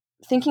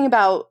thinking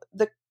about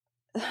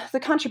the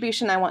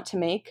contribution I want to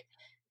make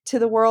to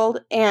the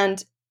world.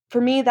 And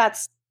for me,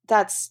 that's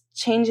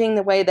changing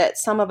the way that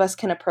some of us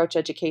can approach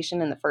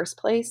education in the first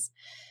place.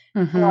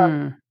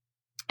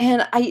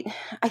 And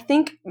I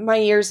think my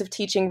years of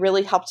teaching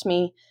really helped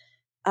me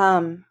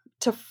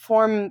to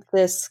form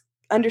this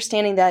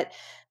understanding that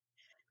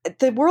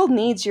the world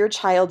needs your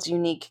child's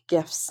unique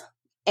gifts.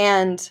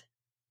 And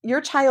your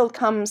child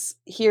comes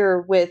here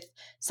with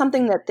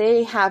something that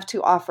they have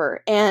to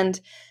offer. And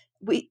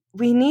we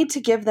need to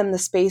give them the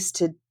space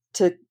to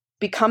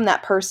become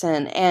that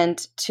person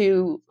and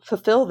to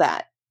fulfill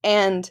that.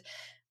 And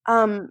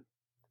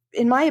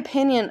in my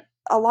opinion,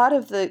 a lot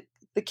of the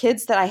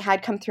kids that I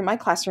had come through my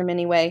classroom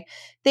anyway,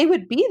 they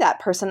would be that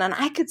person. And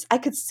I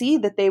could see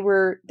that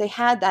they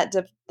had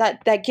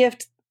that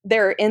gift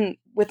there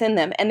within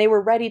them, and they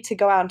were ready to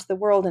go out into the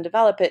world and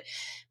develop it.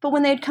 But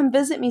when they'd come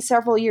visit me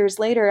several years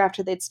later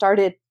after they'd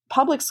started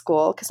public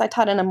school, because I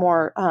taught in a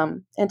more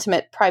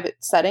intimate private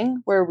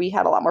setting where we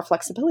had a lot more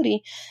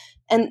flexibility,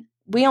 and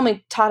we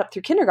only taught up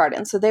through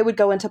kindergarten. So they would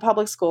go into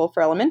public school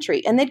for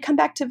elementary, and they'd come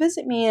back to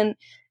visit me,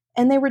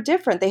 and they were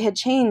different. They had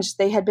changed.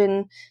 They had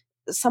been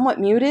somewhat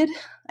muted,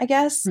 I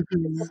guess is the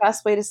Mhm.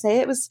 best way to say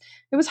it.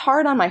 It was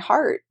hard on my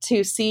heart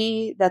to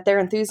see that their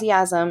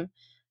enthusiasm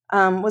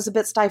was a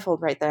bit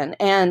stifled right then.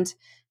 And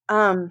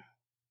um,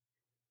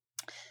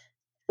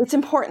 it's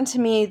important to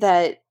me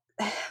that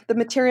the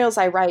materials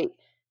I write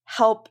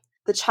help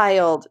the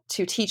child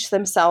to teach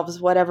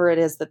themselves whatever it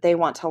is that they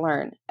want to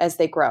learn as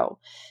they grow,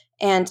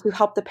 and to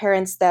help the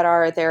parents that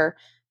are their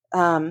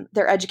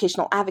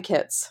educational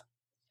advocates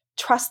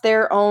trust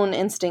their own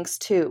instincts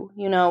too.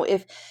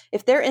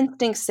 If their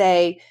instincts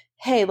say,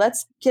 "Hey,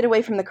 let's get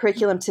away from the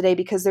curriculum today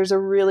because there's a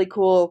really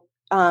cool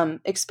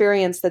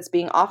experience that's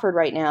being offered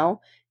right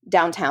now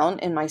downtown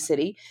in my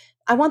city,"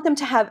 I want them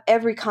to have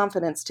every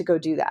confidence to go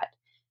do that,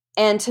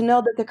 and to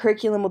know that the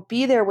curriculum will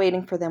be there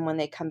waiting for them when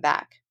they come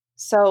back.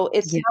 So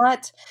it's Yeah.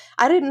 not,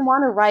 I didn't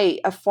want to write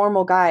a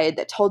formal guide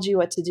that told you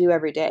what to do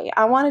every day.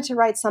 I wanted to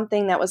write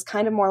something that was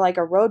kind of more like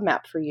a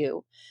roadmap for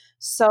you.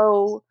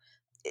 So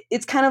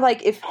it's kind of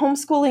like if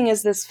homeschooling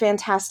is this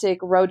fantastic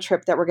road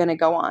trip that we're going to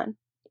go on,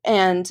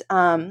 and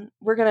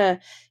we're going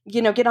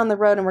to, get on the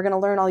road and we're going to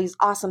learn all these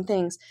awesome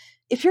things.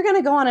 If you're going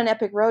to go on an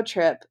epic road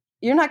trip,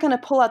 you're not going to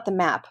pull out the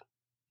map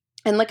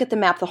and look at the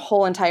map the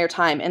whole entire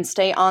time and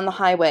stay on the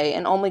highway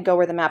and only go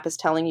where the map is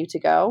telling you to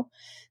go.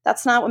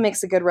 That's not what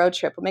makes a good road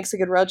trip. What makes a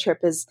good road trip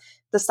is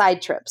the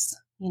side trips.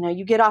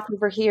 You get off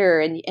over here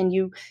and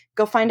you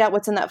go find out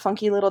what's in that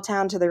funky little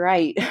town to the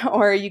right,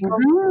 or you go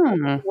to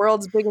Mhm. the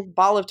world's biggest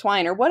ball of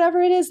twine, or whatever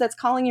it is that's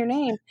calling your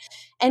name.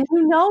 And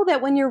you know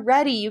that when you're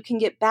ready, you can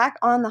get back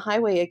on the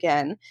highway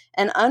again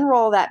and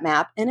unroll that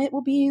map, and it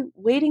will be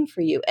waiting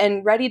for you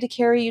and ready to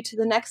carry you to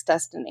the next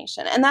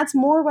destination. And that's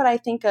more what I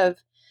think of,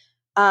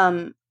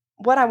 um,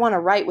 what I want to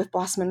write with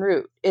Blossom and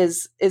Root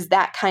is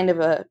that kind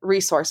of a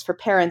resource for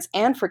parents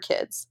and for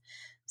kids,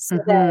 so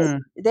that Mhm.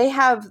 they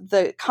have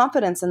the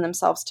confidence in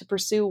themselves to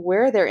pursue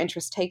where their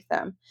interests take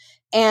them.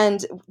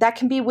 And that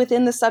can be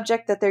within the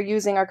subject that they're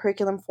using our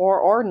curriculum for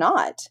or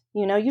not.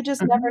 You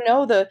just Mhm. never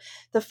know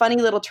the funny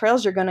little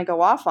trails you're going to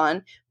go off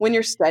on when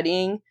you're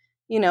studying,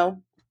 you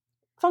know,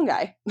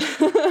 fungi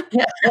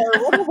Yeah.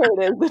 or whatever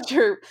it is that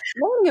you're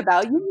learning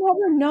about. You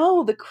never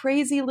know the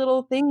crazy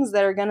little things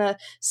that are going to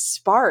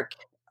spark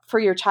for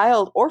your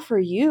child or for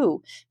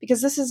you,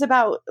 because this is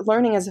about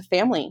learning as a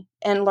family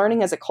and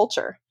learning as a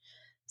culture.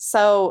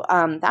 So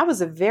that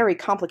was a very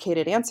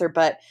complicated answer,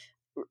 but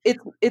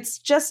it's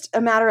just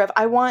a matter of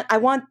I want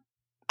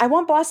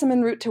Blossom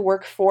and Root to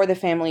work for the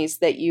families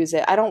that use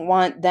it. I don't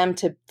want them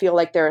to feel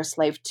like they're a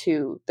slave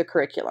to the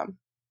curriculum.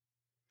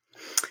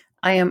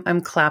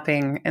 I'm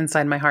clapping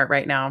inside my heart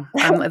right now.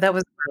 That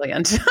was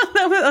brilliant.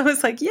 I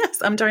was like, yes,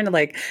 I'm trying to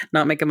like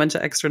not make a bunch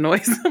of extra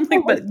noise. I'm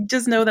like, but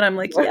just know that I'm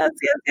like, yes,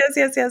 yes, yes,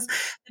 yes, yes.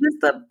 That is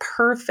the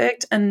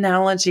perfect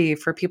analogy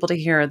for people to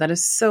hear. That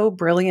is so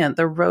brilliant.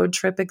 The road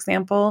trip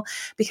example,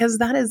 because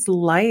that is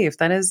life.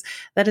 That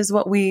is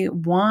what we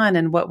want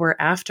and what we're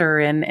after.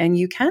 And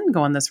you can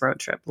go on this road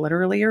trip,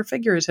 literally or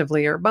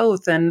figuratively or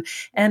both. And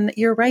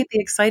you're right.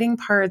 The exciting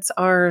parts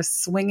are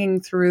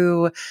swinging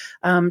through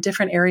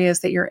different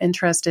areas that you're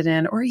interested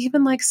in, or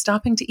even like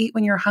stopping to eat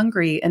when you're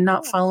hungry and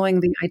not following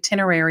the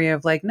itinerary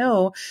of like,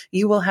 no,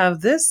 you will have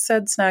this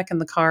said snack in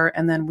the car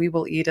and then we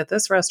will eat at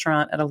this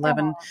restaurant at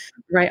 11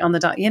 right on the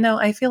dot.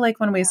 I feel like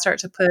when we start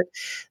to put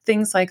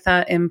things like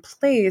that in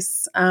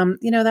place,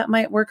 that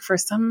might work for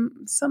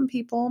some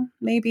people,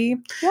 maybe.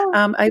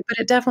 Yeah. But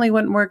it definitely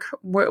wouldn't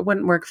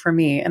work for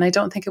me. And I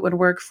don't think it would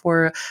work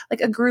for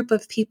like a group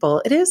of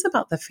people. It is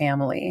about the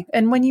family.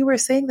 And when you were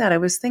saying that, I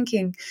was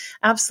thinking,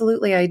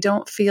 absolutely. I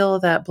don't feel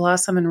that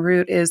Blossom and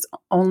Root is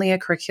only a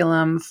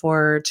curriculum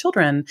for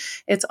children.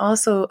 It's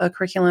also a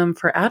curriculum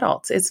for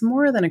adults. It's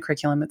more than a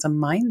curriculum, it's a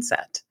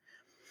mindset.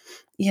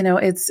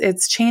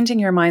 It's changing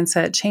your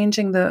mindset,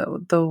 changing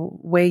the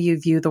way you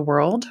view the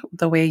world,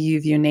 the way you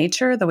view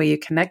nature, the way you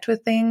connect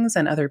with things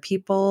and other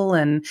people,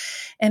 and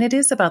it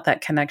is about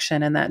that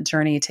connection and that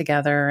journey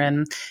together.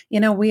 And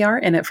we are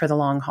in it for the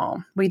long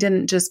haul. We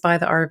didn't just buy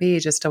the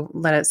RV just to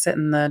let it sit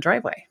in the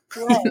driveway.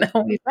 Right.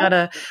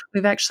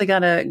 We've actually got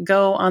to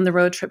go on the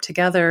road trip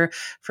together,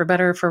 for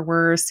better, for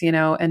worse,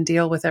 and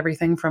deal with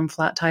everything from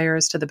flat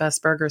tires to the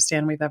best burger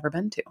stand we've ever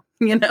been to,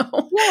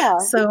 Yeah.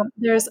 So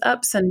there's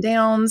ups and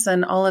downs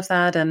and all of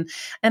that. And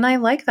I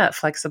like that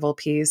flexible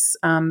piece,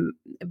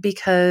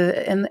 because,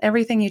 and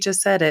everything you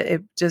just said,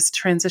 it just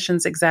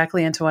transitions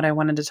exactly into what I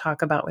wanted to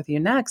talk about with you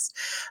next,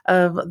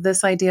 of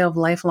this idea of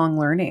lifelong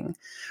learning,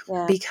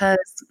 Yeah.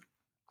 because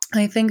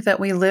I think that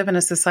we live in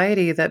a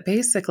society that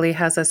basically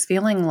has us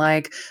feeling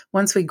like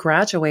once we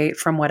graduate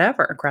from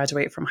whatever,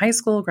 graduate from high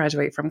school,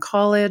 graduate from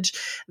college,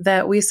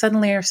 that we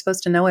suddenly are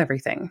supposed to know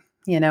everything.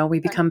 We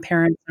become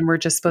parents and we're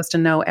just supposed to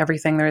know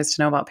everything there is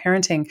to know about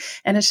parenting.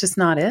 And it's just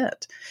not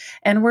it.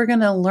 And we're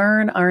going to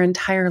learn our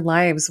entire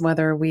lives,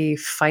 whether we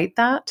fight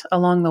that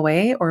along the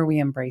way or we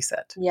embrace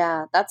it.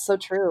 Yeah, that's so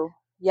true.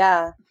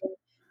 Yeah.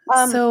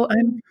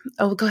 Um,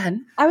 Oh, go ahead.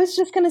 I was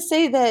just going to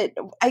say that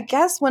I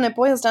guess when it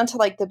boils down to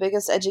like the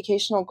biggest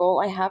educational goal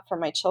I have for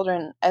my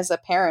children as a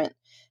parent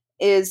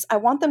is I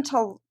want them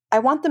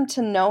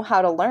to know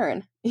how to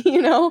learn.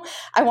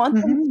 I want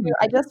them Mhm.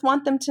 I just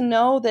want them to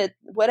know that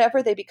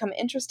whatever they become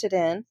interested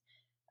in,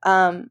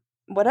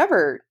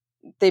 whatever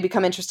they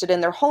become interested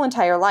in their whole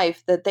entire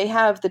life, that they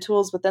have the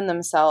tools within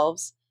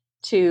themselves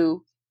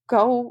to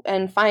go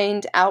and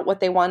find out what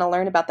they want to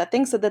learn about that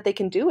thing so that they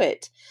can do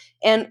it.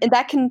 And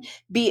that can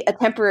be a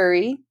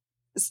temporary,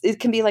 it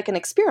can be like an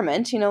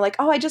experiment, like,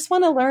 oh, I just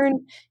want to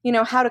learn,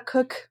 how to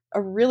cook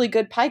a really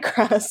good pie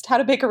crust, how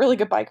to bake a really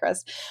good pie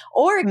crust.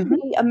 Or it can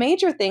Mhm. be a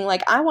major thing,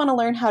 like I want to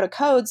learn how to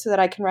code so that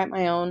I can write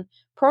my own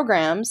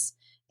programs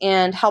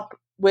and help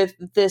with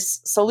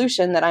this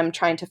solution that I'm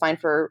trying to find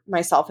for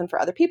myself and for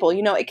other people.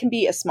 It can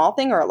be a small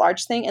thing or a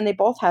large thing, and they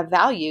both have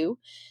value.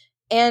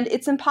 And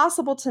it's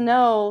impossible to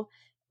know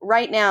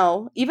right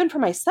now, even for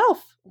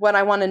myself, what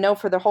I want to know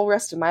for the whole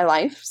rest of my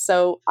life.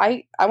 So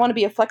I want to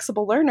be a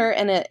flexible learner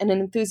and an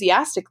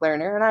enthusiastic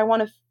learner, and I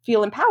want to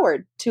feel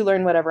empowered to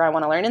learn whatever I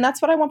want to learn. And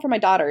that's what I want for my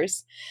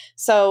daughters.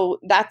 So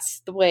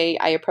that's the way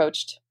I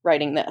approached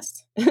writing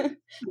this.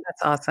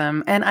 That's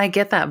awesome. And I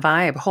get that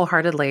vibe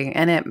wholeheartedly.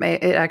 And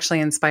it actually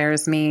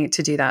inspires me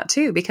to do that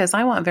too, because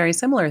I want very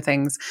similar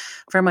things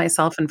for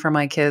myself and for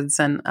my kids.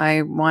 And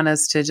I want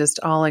us to just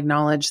all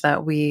acknowledge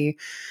that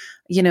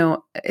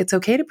it's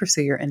okay to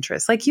pursue your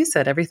interests. Like you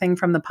said, everything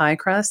from the pie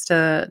crust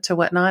to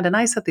whatnot. And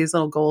I set these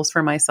little goals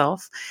for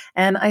myself,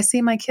 and I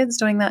see my kids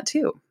doing that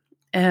too.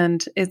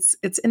 And it's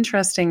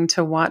interesting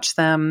to watch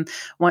them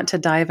want to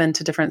dive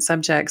into different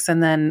subjects,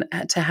 and then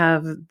to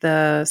have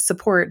the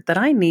support that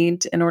I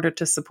need in order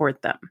to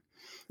support them.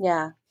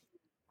 Yeah.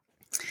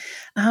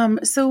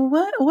 So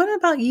what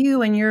about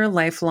you and your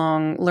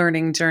lifelong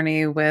learning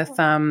journey with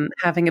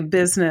having a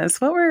business?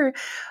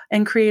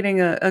 And creating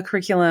a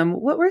curriculum?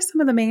 What were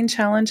some of the main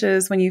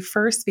challenges when you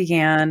first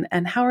began,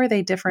 and how are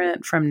they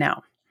different from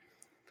now?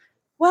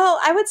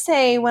 Well, I would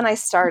say when I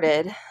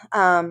started,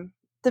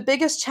 the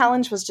biggest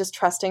challenge was just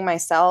trusting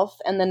myself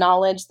and the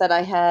knowledge that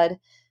I had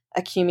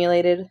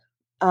accumulated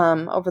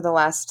over the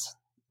last,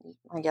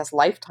 I guess,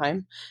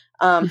 lifetime.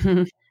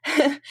 Um,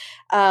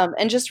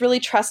 and just really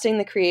trusting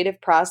the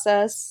creative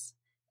process.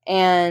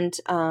 And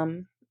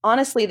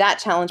honestly, that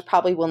challenge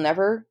probably will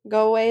never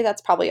go away.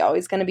 That's probably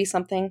always going to be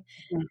something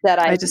Mhm. that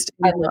I just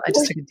I I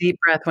just took a deep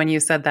breath when you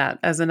said that.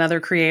 As another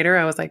creator,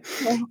 I was like,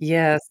 live.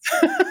 yes.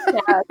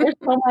 Yeah, there's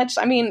so much.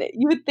 I mean,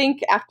 you would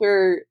think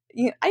after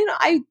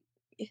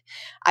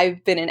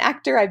I've been an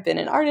actor, I've been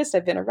an artist,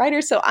 I've been a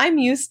writer, so I'm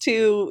used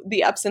to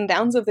the ups and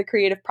downs of the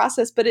creative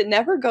process, but it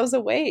never goes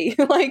away.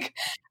 Like,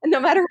 no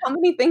matter how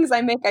many things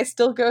I make, I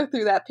still go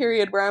through that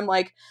period where I'm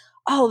like,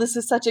 "Oh, this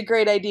is such a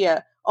great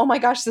idea. Oh my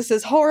gosh, this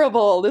is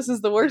horrible. This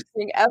is the worst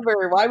thing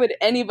ever. Why would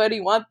anybody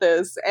want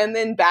this?" And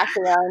then back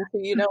around to,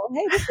 "Hey,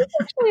 this is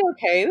actually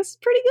okay. This is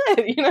pretty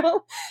good,"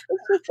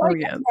 It's just Oh, like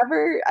yes.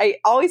 I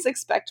always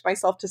expect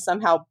myself to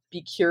somehow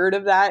be cured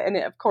of that, and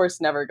it, of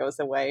course, never goes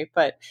away.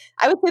 But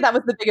I would say that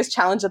was the biggest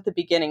challenge at the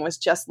beginning, was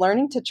just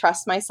learning to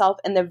trust myself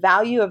and the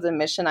value of the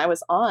mission I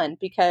was on,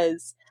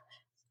 because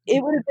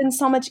it would have been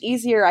so much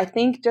easier, I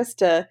think, just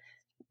to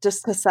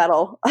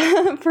settle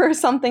for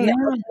something that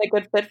Yeah, wasn't a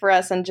good fit for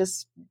us and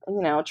just,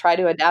 try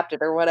to adapt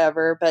it or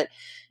whatever. But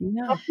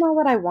yeah. that's not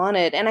what I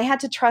wanted. And I had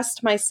to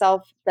trust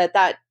myself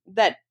that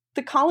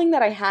the calling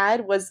that I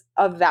had was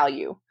of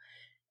value,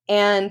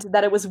 and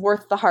that it was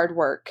worth the hard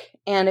work,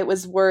 and it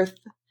was worth,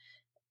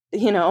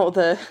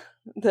 the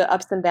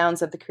ups and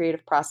downs of the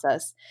creative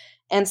process.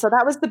 And so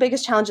that was the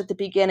biggest challenge at the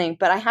beginning.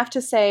 But I have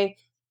to say,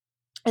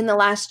 in the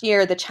last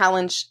year, the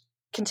challenge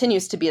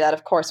continues to be that,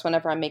 of course,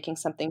 whenever I'm making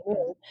something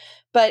new.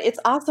 But it's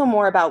also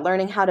more about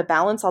learning how to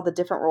balance all the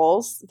different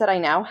roles that I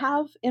now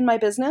have in my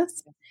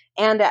business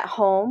and at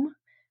home.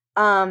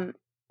 Um,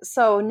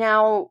 so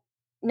now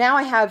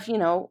I have,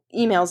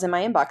 emails in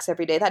my inbox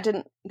every day.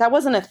 That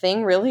wasn't a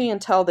thing really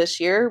until this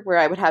year, where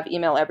I would have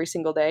email every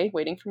single day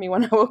waiting for me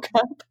when I woke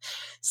up.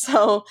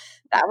 So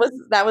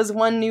that was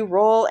one new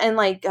role. And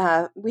like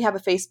we have a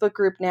Facebook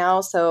group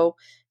now, so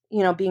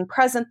being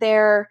present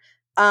there,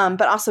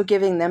 but also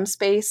giving them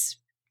space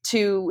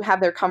to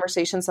have their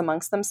conversations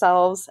amongst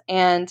themselves.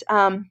 And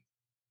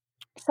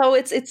so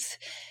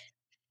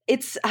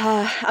it's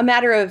a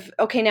matter of,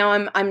 okay, now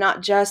I'm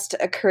not just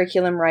a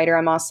curriculum writer.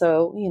 I'm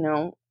also,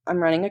 I'm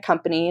running a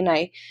company, and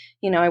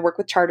I work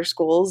with charter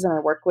schools, and I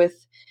work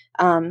with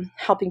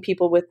helping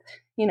people with,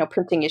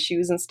 printing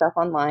issues and stuff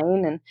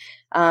online,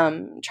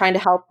 and trying to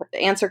help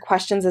answer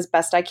questions as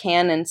best I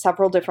can in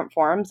several different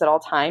forums at all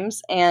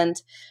times. And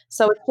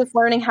so it's just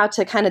learning how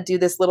to kind of do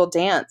this little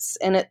dance,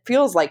 and it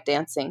feels like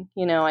dancing.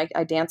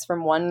 I dance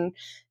from one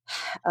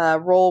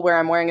role where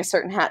I'm wearing a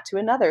certain hat to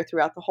another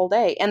throughout the whole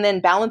day. And then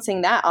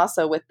balancing that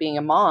also with being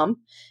a mom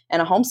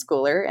and a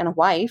homeschooler and a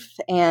wife,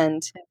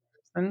 and,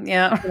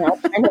 Yeah.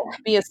 trying to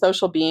be a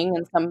social being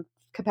in some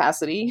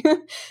capacity.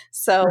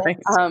 So, Right.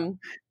 um,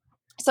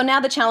 so now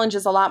the challenge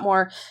is a lot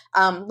more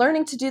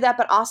learning to do that,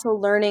 but also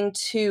learning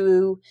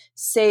to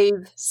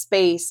save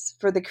space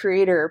for the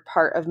creator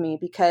part of me,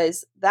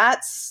 because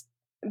that's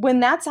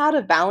when that's out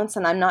of balance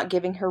and I'm not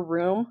giving her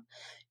room,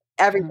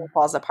 everything Mhm.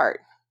 falls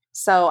apart.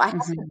 So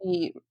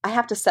Mhm. I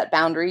have to set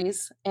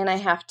boundaries, and I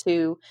have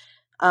to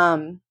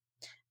um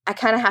I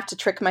kind of have to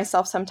trick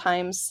myself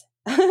sometimes.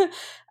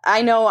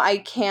 I know I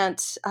can't,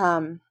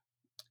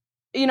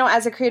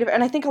 as a creative,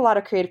 and I think a lot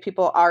of creative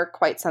people are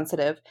quite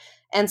sensitive.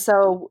 And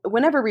so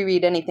whenever we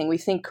read anything, we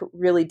think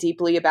really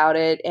deeply about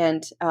it,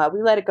 and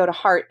we let it go to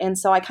heart. And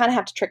so I kind of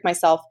have to trick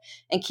myself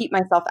and keep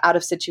myself out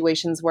of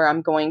situations where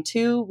I'm going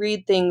to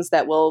read things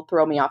that will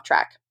throw me off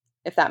track,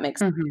 if that makes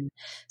sense. Mhm.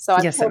 So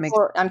Yes, it makes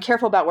I'm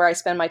careful about where I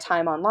spend my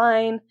time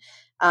online.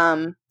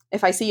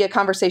 If I see a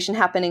conversation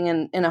happening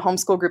in a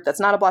homeschool group that's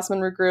not a Blossom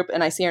and Root group,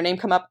 and I see our name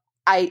come up,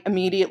 I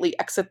immediately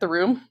exit the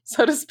room,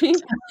 so to speak.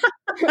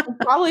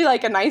 Probably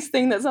like a nice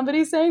thing that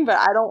somebody's saying, but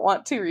I don't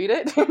want to read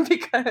it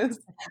because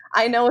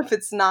I know if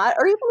it's not,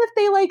 or even if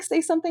they like say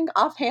something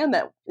offhand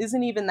that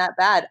isn't even that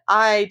bad,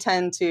 I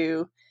tend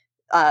to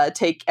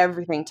take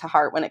everything to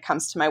heart when it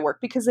comes to my work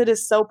because it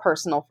is so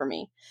personal for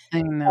me.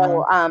 I So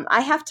know. I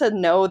have to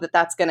know that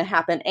that's going to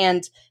happen,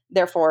 and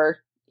therefore,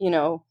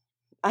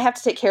 I have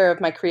to take care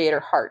of my creator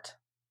heart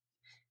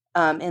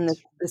in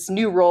this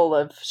new role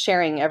of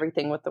sharing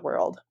everything with the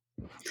world.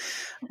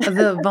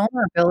 The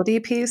vulnerability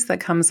piece that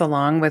comes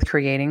along with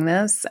creating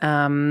this,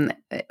 in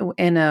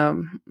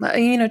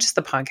just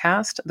the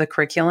podcast, the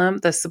curriculum,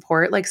 the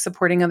support, like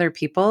supporting other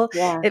people,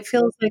 Yeah, it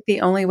feels like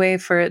the only way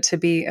for it to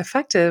be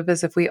effective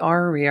is if we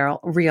are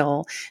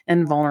real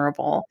and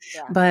vulnerable.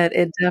 yeah, But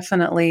it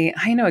definitely,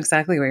 I know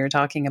exactly what you're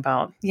talking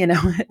about,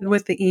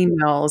 with the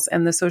emails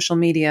and the social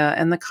media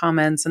and the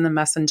comments and the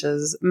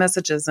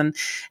messages and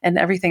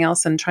everything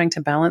else and trying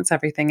to balance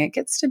everything. It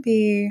gets to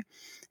be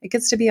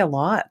a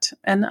lot.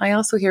 And I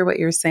also hear what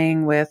you're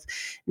saying with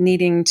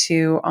needing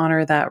to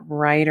honor that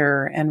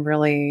writer and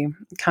really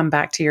come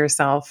back to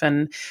yourself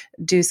and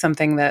do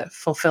something that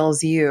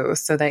fulfills you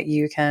so that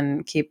you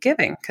can keep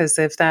giving. Because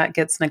if that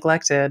gets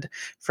neglected,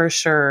 for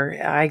sure,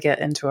 I get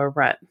into a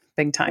rut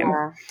big time.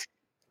 yeah,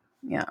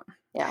 Yeah.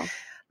 yeah.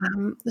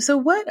 So,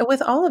 what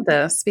with all of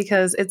this,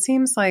 because it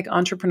seems like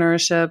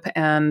entrepreneurship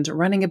and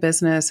running a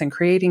business and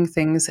creating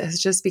things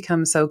has just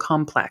become so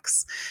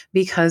complex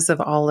because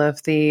of all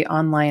of the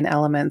online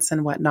elements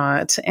and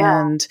whatnot. Yeah.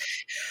 And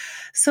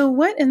so,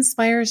 what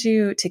inspires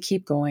you to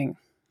keep going?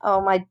 Oh,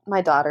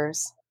 my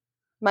daughters.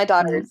 My Yeah.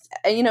 daughters.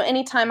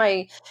 Anytime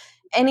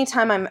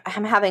I'm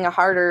having a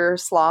harder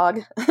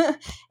slog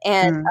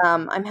and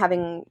Mm, I'm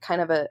having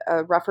kind of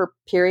a rougher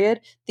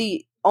period,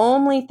 the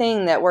only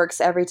thing that works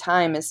every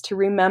time is to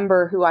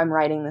remember who I'm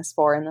writing this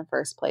for in the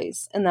first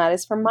place, and that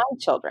is for my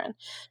children.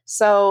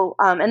 So,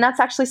 and that's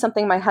actually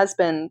something my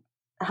husband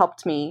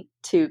helped me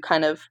to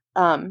kind of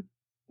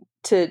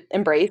to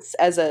embrace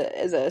as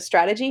a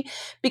strategy,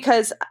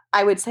 because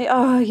I would say,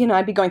 oh,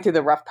 I'd be going through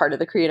the rough part of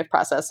the creative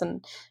process,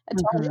 and I'd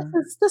tell him,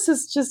 mhm. this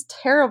is just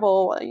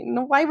terrible.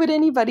 Why would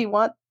anybody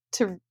want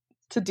to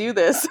do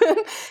this? And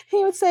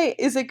he would say,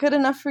 is it good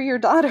enough for your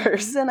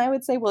daughters? And I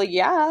would say, well,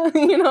 yeah,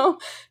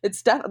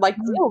 it's like,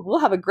 Mm, we'll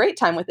have a great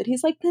time with it.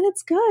 He's like, then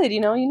it's good. You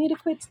need to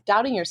quit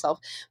doubting yourself.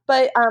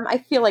 But I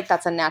feel like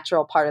that's a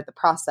natural part of the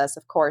process,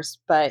 of course.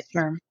 But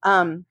sure.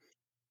 um,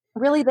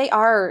 really, they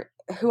are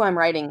who I'm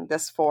writing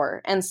this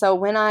for. And so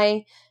when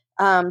I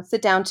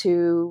sit down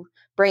to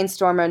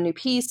brainstorm a new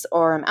piece,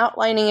 or I'm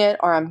outlining it,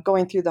 or I'm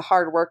going through the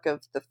hard work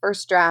of the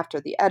first draft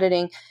or the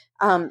editing,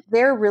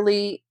 they're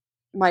really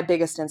my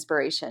biggest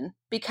inspiration,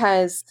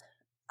 because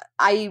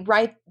I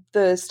write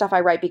the stuff I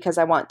write because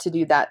I want to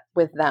do that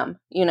with them,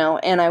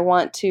 and I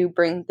want to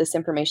bring this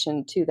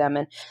information to them,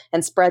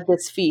 and spread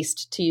this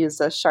feast, to use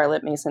a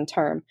Charlotte Mason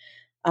term,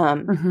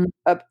 um,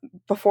 Mhm.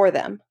 before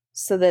them,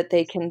 so that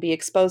they can be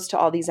exposed to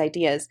all these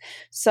ideas.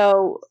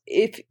 So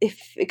if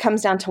it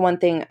comes down to one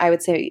thing, I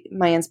would say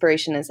my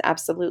inspiration is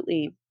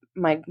absolutely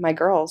my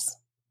girls.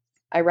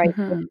 I write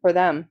Mhm. for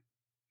them.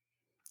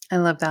 I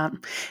love that.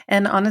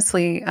 And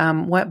honestly,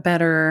 what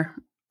better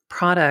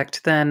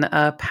product than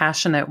a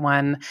passionate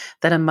one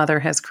that a mother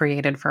has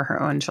created for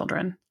her own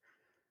children?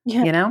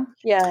 Yeah, You know?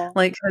 yeah,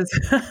 Like,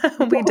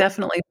 'cause we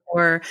definitely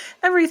pour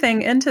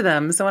everything into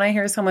them. So when I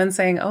hear someone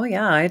saying, "Oh,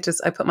 yeah, I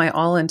put my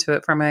all into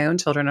it for my own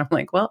children," I'm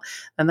like, "Well,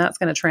 then that's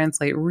gonna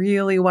translate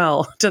really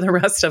well to the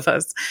rest of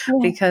us yeah,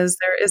 because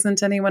there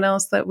isn't anyone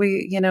else that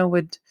we,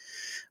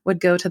 would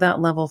go to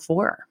that level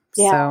for."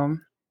 yeah, So,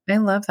 I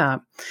love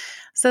that.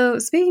 So,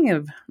 speaking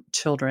of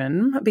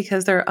children,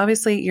 because they're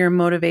obviously your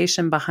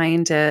motivation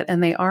behind it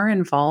and they are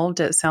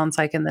involved, it sounds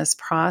like, in this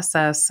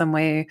process, some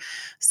way,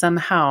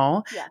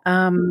 somehow. yeah.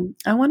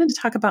 I wanted to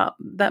talk about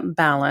that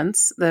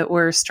balance that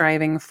we're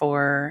striving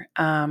for.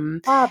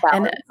 And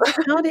Balance.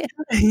 how do,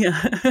 yeah.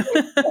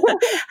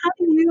 How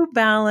do you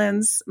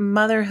balance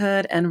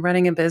motherhood and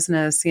running a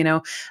business?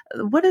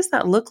 What does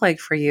that look like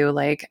for you?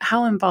 Like,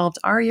 how involved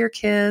are your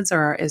kids,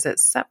 or is it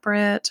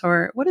separate,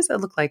 or what does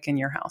it look like in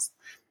your house?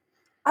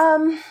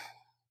 Um,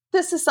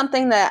 this is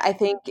something that I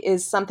think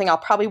is something I'll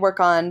probably work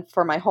on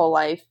for my whole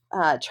life,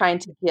 trying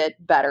to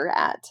get better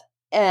at.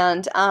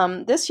 And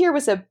this year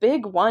was a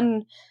big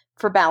one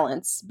for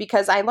balance,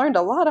 because I learned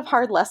a lot of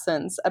hard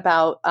lessons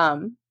about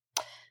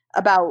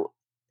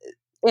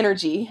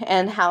energy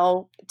and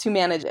how to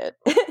manage it.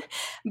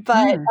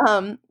 But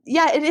Mm,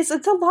 yeah, it's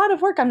a lot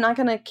of work. I'm not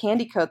going to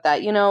candy coat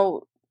that.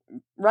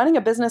 running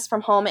a business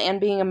from home and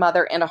being a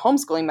mother and a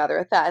homeschooling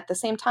mother at the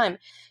same time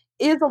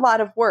is a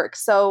lot of work.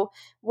 So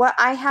what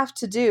I have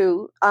to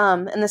do,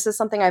 and this is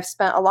something I've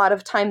spent a lot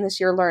of time this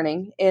year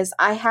learning, is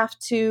I have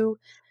to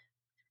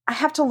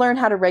learn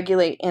how to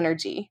regulate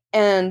energy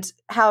and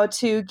how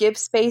to give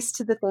space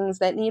to the things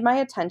that need my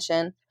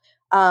attention,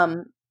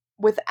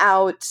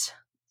 without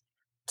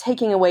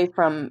taking away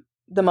from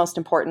the most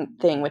important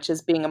thing, which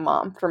is being a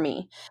mom for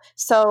me.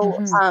 So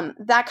Mhm.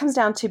 that comes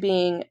down to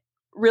being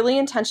really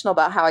intentional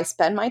about how I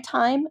spend my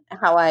time,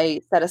 how I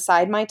set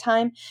aside my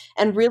time,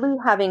 and really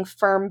having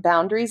firm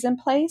boundaries in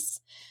place.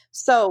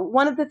 So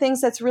one of the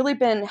things that's really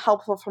been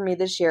helpful for me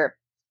this year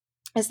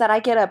is that I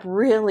get up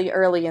really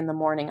early in the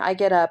morning. I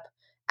get up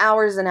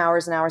hours and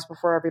hours and hours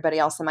before everybody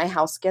else in my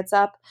house gets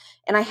up.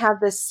 And I have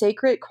this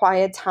sacred,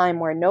 quiet time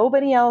where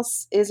nobody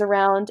else is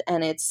around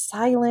and it's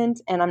silent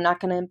and I'm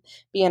not going to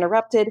be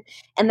interrupted.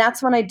 And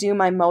that's when I do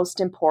my most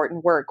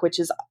important work, which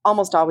is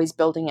almost always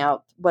building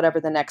out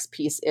whatever the next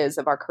piece is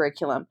of our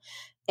curriculum.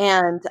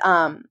 And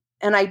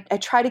I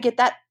try to get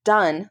that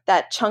done,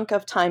 that chunk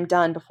of time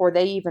done before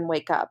they even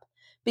wake up.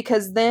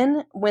 Because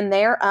then when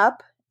they're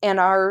up, and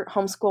our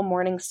homeschool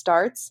morning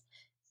starts,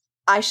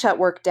 I shut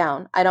work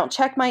down. I don't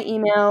check my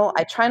email.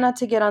 I try not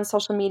to get on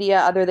social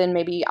media other than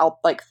maybe I'll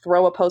like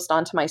throw a post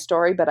onto my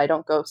story, but I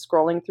don't go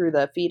scrolling through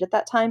the feed at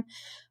that time.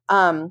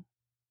 Um,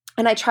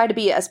 and I try to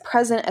be as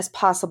present as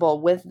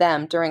possible with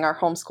them during our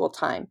homeschool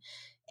time.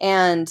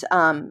 And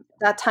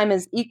that time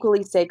is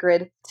equally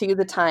sacred to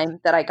the time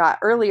that I got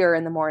earlier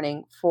in the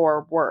morning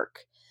for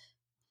work.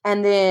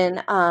 And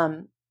then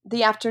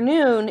the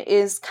afternoon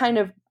is kind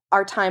of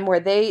our time where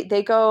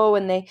they go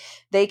and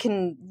they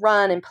can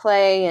run and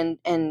play and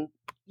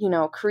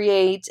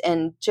create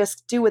and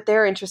just do what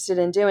they're interested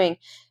in doing.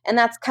 And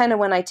that's kind of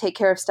when I take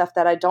care of stuff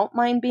that I don't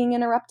mind being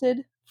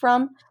interrupted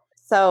from.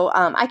 So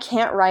I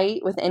can't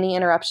write with any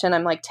interruption.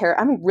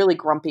 I'm really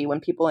grumpy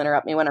when people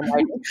interrupt me when I'm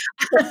writing.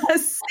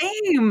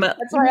 Same. That's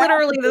why I have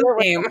to Literally the do it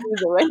when same. I'm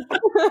doing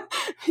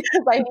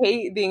because I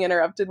hate being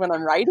interrupted when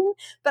I'm writing.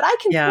 But I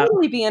can Yeah.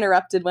 totally be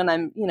interrupted when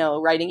I'm,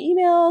 writing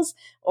emails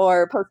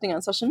or posting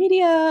on social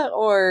media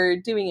or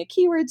doing a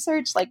keyword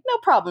search. Like, no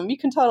problem. You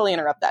can totally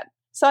interrupt that.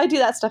 So I do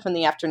that stuff in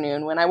the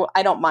afternoon when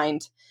I don't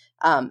mind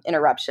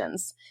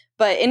interruptions.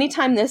 But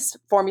anytime this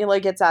formula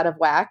gets out of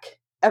whack,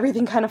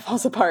 everything kind of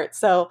falls apart.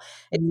 So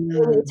it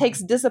Mm.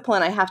 takes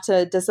discipline. I have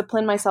to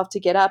discipline myself to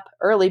get up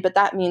early, but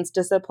that means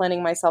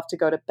disciplining myself to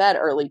go to bed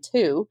early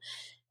too,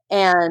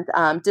 and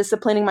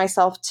disciplining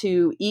myself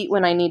to eat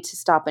when I need to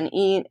stop and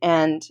eat,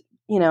 and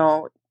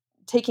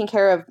taking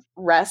care of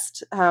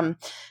rest.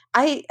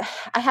 I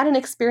I had an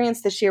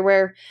experience this year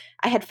where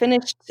I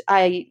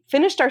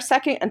finished our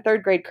second and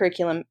third grade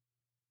curriculum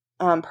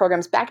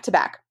programs back to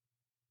back.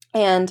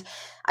 And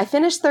I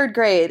finished third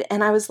grade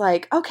and I was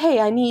like, okay,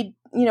 I need,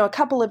 a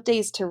couple of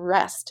days to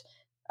rest.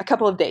 A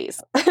couple of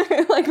days.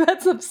 Like,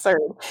 that's absurd.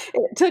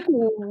 It took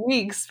me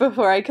weeks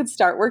before I could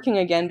start working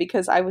again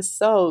because I was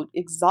so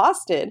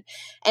exhausted.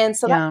 And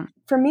so that, Yeah.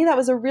 for me, that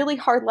was a really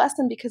hard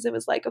lesson because it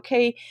was like,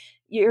 okay,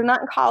 you're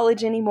not in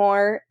college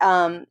anymore.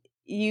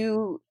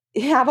 You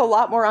have a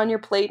lot more on your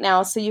plate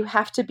now. So you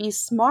have to be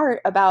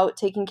smart about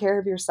taking care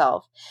of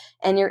yourself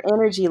and your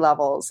energy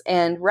levels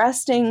and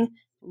resting,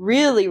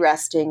 really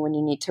resting when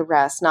you need to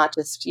rest, not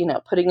just,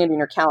 putting it in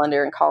your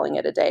calendar and calling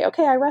it a day.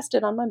 Okay, I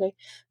rested on Monday,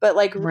 but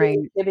like really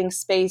Right. giving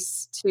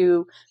space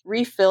to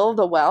refill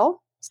the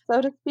well,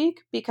 so to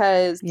speak,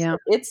 because Yeah.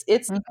 it's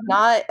Mhm.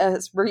 not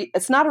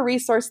a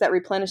resource that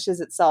replenishes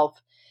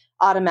itself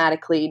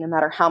automatically no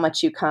matter how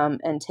much you come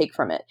and take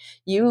from it.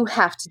 You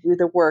have to do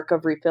the work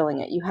of refilling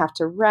it. You have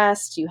to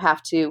rest. You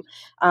have to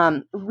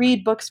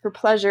read books for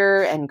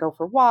pleasure and go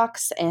for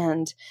walks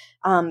and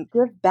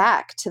give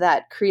back to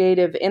that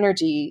creative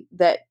energy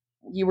that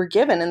you were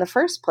given in the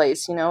first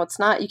place. It's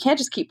not, you can't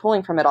just keep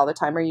pulling from it all the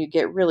time or you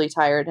get really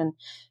tired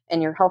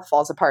and your health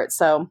falls apart.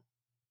 So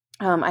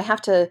I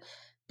have to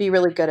be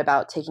really good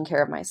about taking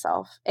care of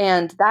myself.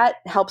 And that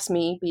helps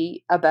me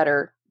be a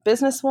better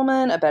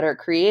businesswoman, a better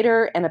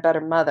creator, and a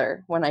better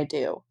mother when I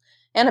do,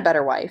 and a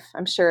better wife.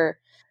 I'm sure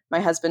my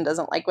husband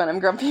doesn't like when I'm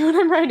grumpy when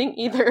I'm writing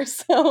either.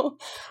 So,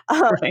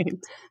 um, Right.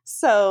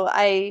 so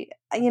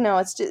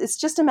it's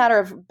just a matter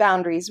of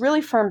boundaries, really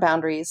firm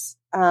boundaries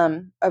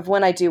of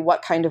when I do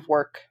what kind of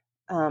work,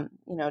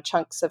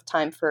 chunks of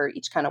time for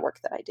each kind of work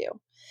that I do.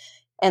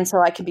 And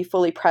so I can be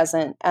fully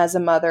present as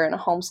a mother and a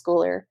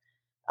homeschooler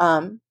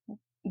um,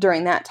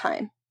 during that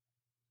time.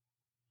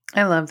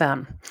 I love that.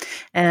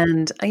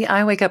 And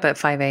I wake up at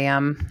 5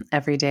 a.m.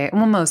 every day.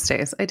 Well, most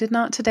days. I did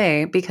not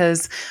today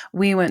because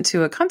we went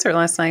to a concert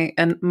last night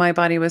and my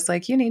body was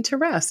like, you need to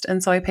rest.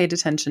 And so I paid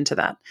attention to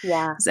that.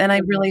 Yeah. And I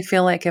really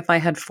feel like if I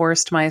had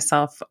forced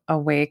myself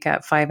awake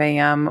at 5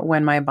 a.m.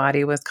 when my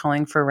body was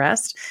calling for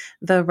rest,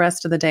 the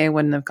rest of the day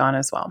wouldn't have gone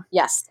as well.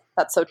 Yes,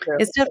 that's so true.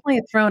 It's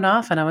definitely thrown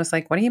off. And I was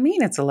like, what do you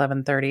mean it's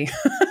 11:30?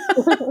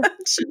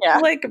 It should be Yeah,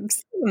 like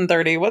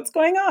 7:30. What's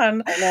going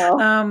on? I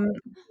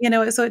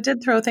know. So it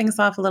did throw things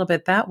off a little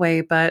bit that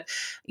way, but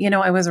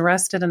I was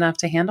rested enough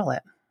to handle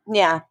it.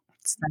 Yeah.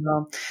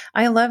 So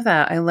I love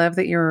that. I love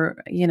that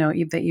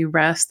that you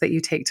rest, that you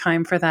take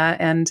time for that,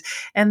 and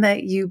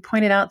that you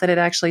pointed out that it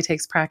actually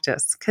takes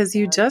practice because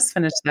you just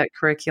finished that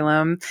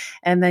curriculum,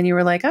 and then you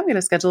were like, I'm going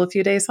to schedule a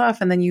few days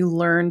off, and then you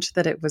learned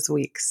that it was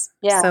weeks.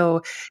 Yeah.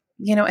 So,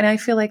 and I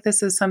feel like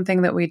this is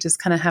something that we just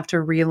kind of have to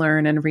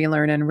relearn and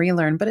relearn and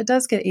relearn, but it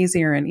does get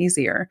easier and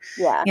easier.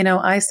 Yeah.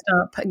 I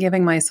stopped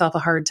giving myself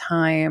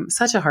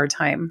such a hard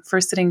time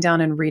for sitting down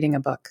and reading a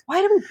book.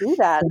 Why do we do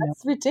that? You know,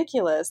 That's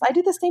ridiculous. I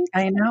do the same I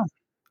thing. know.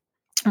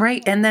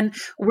 Right. And then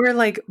we're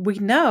like, we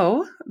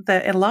know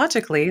that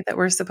logically that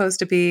we're supposed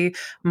to be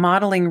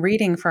modeling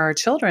reading for our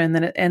children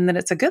and that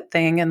it's a good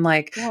thing. And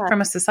like Yeah.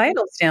 from a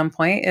societal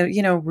standpoint,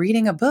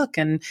 reading a book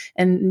and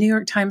New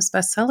York Times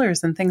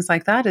bestsellers and things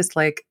like that is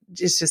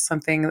just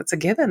something that's a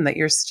given that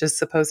you're just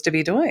supposed to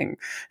be doing.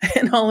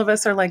 And all of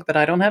us are like, but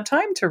I don't have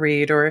time to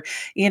read, or,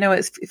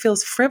 it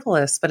feels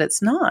frivolous, but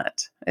it's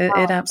not.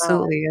 It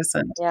absolutely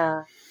isn't.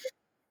 Yeah.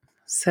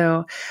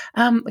 So,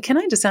 can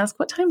I just ask,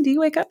 what time do you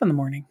wake up in the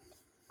morning?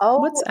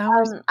 What's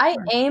hours? I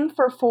aim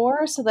for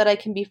 4 so that I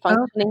can be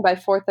functioning by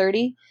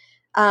 4:30.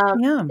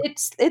 Yeah.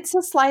 It's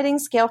a sliding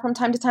scale from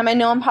time to time. I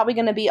know I'm probably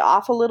going to be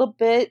off a little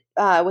bit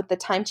with the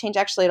time change.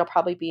 Actually, it'll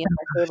probably be in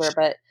my favor,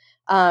 but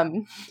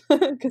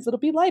because it'll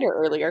be lighter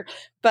earlier.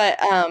 But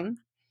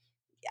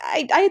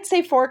I'd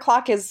say 4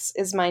 o'clock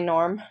is my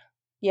norm.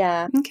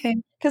 Yeah, Okay.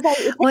 because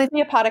it takes me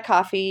a pot of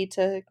coffee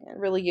to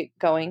really get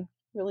going,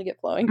 really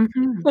get flowing.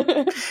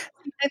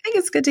 I think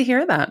it's good to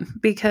hear that,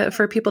 because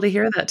for people to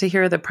hear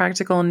the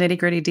practical nitty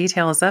gritty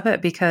details of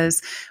it.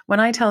 Because when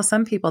I tell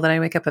some people that I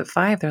wake up at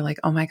 5, they're like,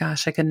 "Oh my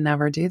gosh, I could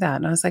never do that."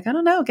 And I was like, "I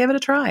don't know, give it a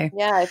try."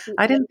 Yeah,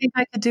 I didn't think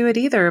I could do it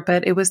either,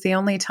 but it was the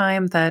only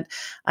time that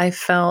I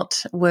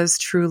felt was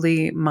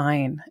truly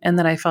mine and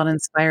that I felt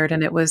inspired.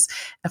 And it was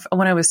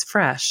when I was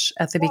fresh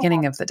at the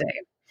beginning of the day.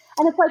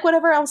 and it's like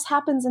whatever else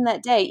happens in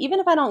that day, even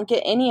if I don't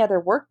get any other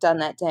work done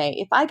that day,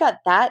 if I got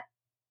that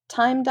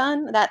time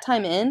done, that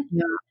time in,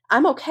 Yeah.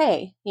 I'm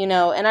okay,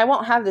 and I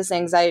won't have this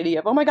anxiety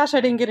of, oh my gosh,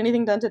 I didn't get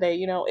anything done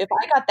today. If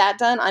I got that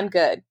done, I'm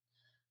good.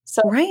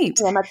 So Right.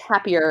 I'm a much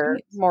happier,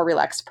 more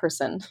relaxed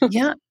person.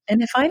 Yeah.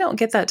 And if I don't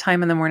get that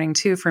time in the morning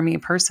too, for me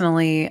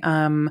personally,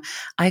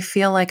 I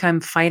feel like I'm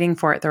fighting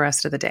for it the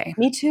rest of the day.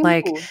 Me too.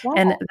 And Yeah.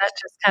 that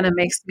just kind of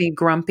makes me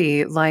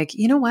grumpy. Like,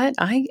 you know what?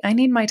 I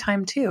need my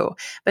time too.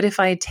 But if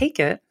I take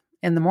it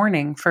in the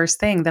morning, first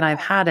thing, then I've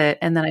had it.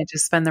 And then I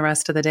just spend the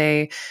rest of the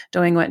day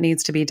doing what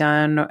needs to be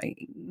done,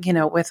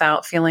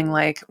 without feeling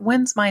like,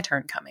 when's my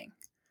turn coming?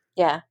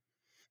 Yeah.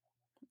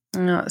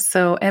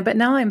 But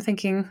now I'm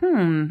thinking,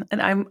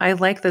 and I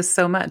like this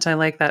so much. I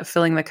like that,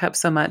 filling the cup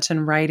so much,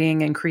 and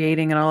writing and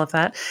creating and all of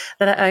that,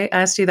 that I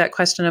asked you that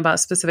question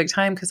about specific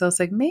time, because I was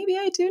like, maybe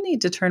I do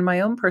need to turn my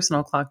own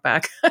personal clock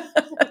back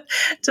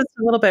just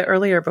a little bit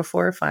earlier,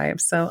 before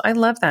 5. So I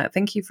love that.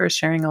 Thank you for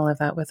sharing all of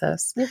that with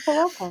us. You're so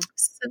welcome.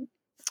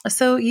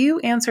 So you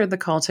answered the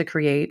call to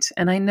create,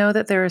 and I know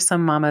that there are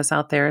some mamas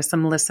out there,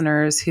 some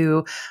listeners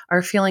who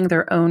are feeling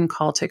their own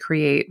call to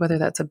create, whether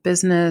that's a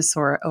business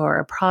or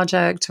a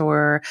project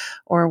or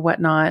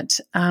whatnot.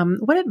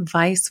 What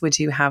advice would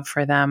you have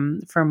for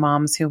them, for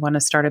moms who want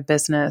to start a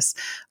business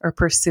or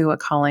pursue a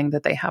calling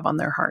that they have on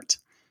their heart?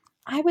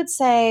 I would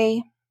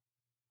say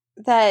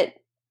that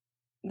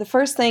the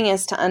first thing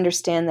is to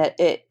understand that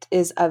it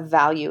is of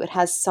value. It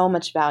has so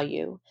much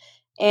value.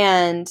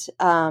 And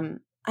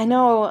I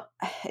know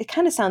it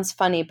kind of sounds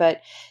funny,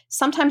 but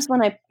sometimes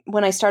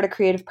when I start a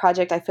creative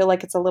project, I feel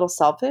like it's a little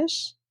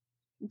selfish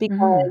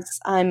because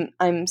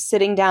I'm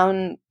sitting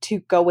down to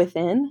go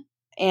within,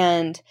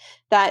 and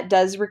that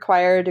does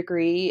require a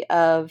degree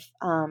of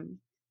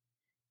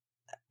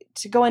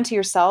to go into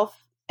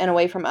yourself and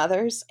away from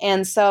others.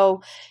 And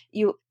so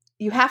you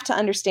have to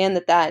understand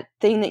that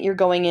thing that you're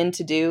going in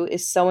to do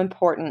is so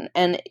important,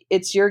 and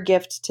it's your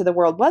gift to the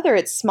world, whether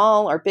it's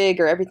small or big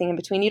or everything in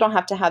between. You don't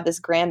have to have this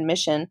grand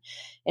mission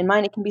in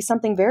mind. It can be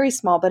something very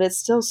small, but it's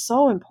still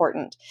so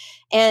important.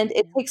 And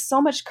it takes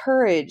so much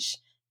courage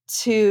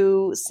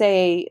to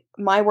say,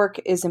 my work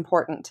is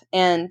important,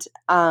 and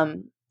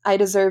I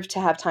deserve to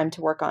have time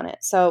to work on it.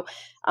 So,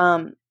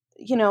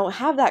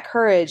 have that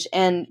courage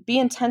and be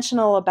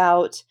intentional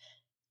about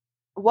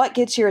what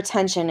gets your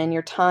attention and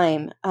your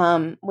time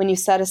when you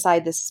set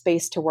aside this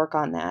space to work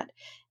on that.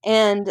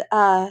 And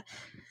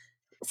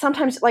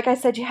sometimes, like I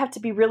said, you have to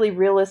be really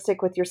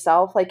realistic with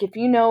yourself. Like if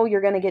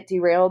you're going to get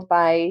derailed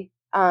by,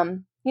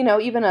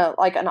 even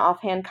an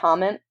offhand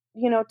comment,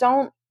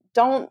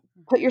 don't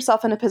put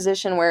yourself in a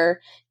position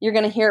where you're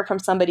going to hear it from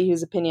somebody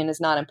whose opinion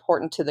is not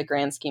important to the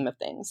grand scheme of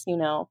things.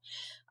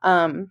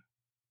 So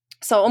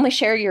only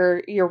share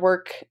your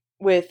work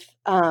with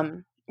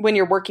when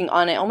you're working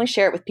on it. Only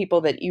share it with people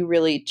that you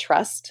really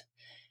trust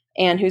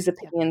and whose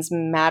opinions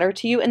matter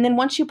to you. And then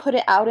once you put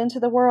it out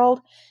into the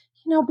world,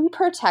 be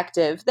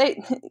protective.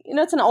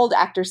 It's an old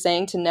actor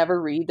saying to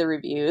never read the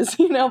reviews,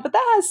 but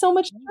that has so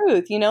much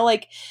truth.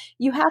 Like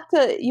you have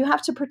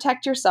to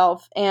protect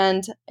yourself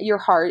and your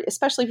heart,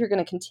 especially if you're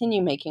going to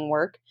continue making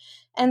work.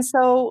 And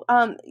so,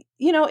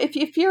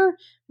 if you're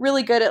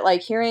really good at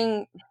like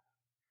hearing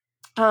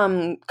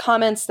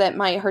comments that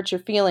might hurt your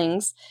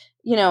feelings,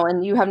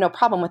 and you have no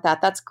problem with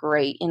that, that's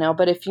great,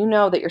 but if you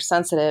know that you're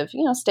sensitive,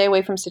 stay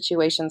away from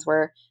situations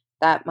where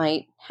that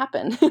might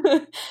happen.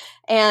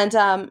 And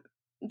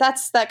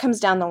that comes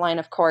down the line,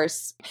 of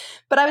course.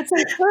 But I would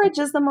say courage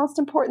is the most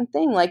important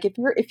thing. Like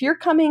if you're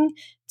coming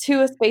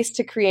to a space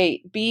to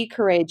create, be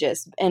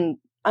courageous and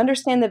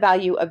understand the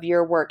value of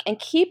your work and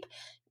keep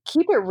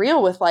it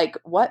real with like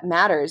what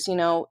matters, in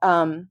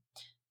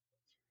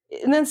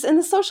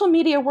the social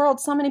media world,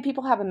 so many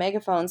people have a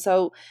megaphone.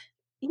 So,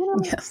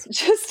 Yes.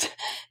 just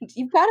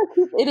you've got to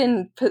keep it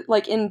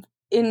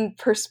in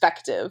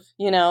perspective,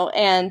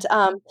 and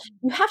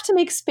you have to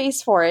make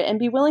space for it and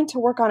be willing to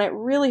work on it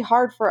really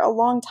hard for a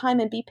long time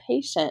and be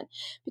patient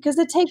because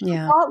it takes a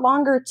Yeah. lot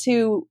longer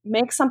to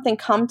make something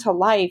come to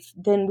life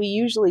than we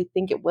usually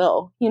think it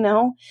will,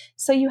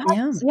 So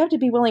Yeah. you have to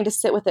be willing to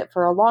sit with it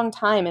for a long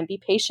time and be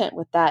patient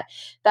with that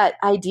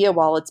idea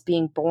while it's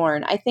being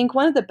born. I think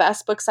one of the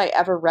best books I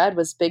ever read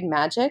was Big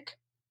Magic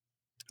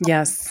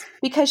Yes.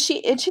 because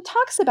she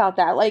talks about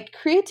that, like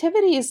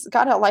creativity's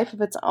got a life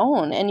of its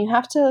own and you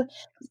have to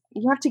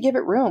give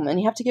it room and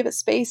you have to give it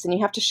space and you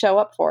have to show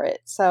up for it.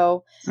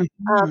 So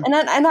Mhm.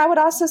 and I would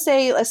also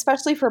say,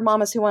 especially for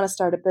mamas who want to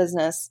start a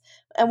business,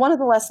 and one of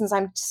the lessons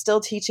I'm still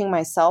teaching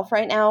myself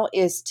right now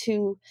is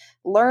to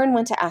learn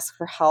when to ask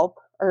for help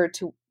or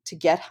to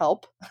get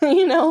help,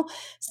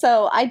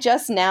 So I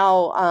just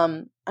now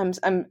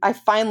I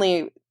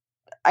finally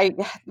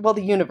well,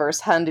 the universe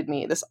handed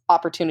me this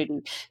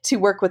opportunity to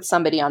work with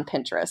somebody on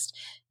Pinterest.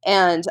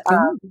 And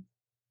Cool.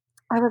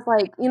 I was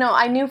like,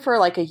 I knew for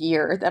like a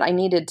year that I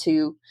needed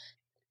to,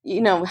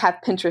 have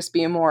Pinterest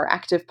be a more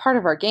active part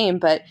of our game,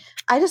 but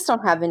I just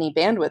don't have any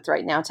bandwidth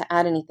right now to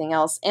add anything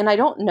else. And I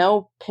don't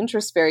know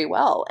Pinterest very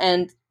well.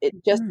 And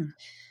Mm.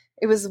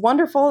 it was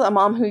wonderful. A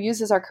mom who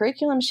uses our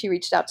curriculum, she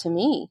reached out to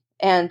me,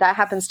 and that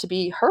happens to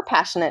be her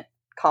passionate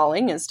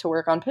calling is to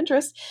work on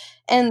Pinterest.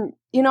 And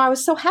I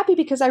was so happy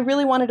because I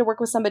really wanted to work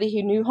with somebody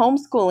who knew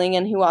homeschooling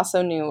and who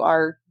also knew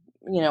our,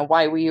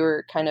 why we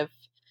were kind of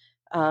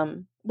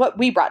what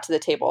we brought to the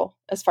table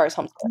as far as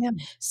homeschooling. Yeah.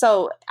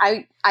 So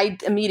I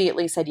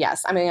immediately said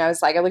yes. I mean, I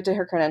was like, I looked at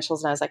her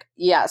credentials and I was like,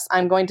 yes,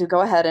 I'm going to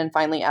go ahead and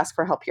finally ask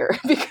for help here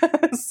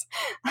because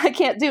I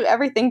can't do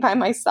everything by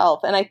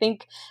myself. And I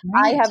think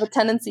I Right. have a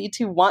tendency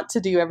to want to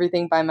do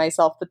everything by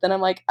myself, but then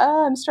I'm like,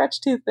 oh, I'm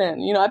stretched too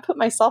thin. I put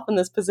myself in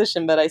this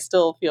position, but I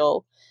still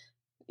feel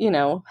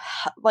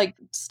like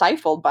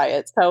stifled by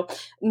it. So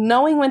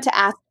knowing when to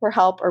ask for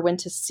help or when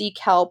to seek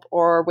help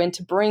or when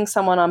to bring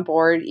someone on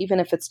board, even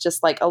if it's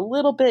just like a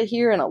little bit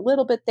here and a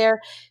little bit there,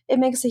 it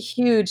makes a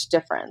huge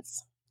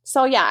difference.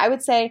 So yeah, I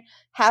would say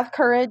have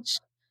courage.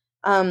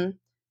 Um,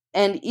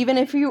 and even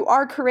if you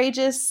are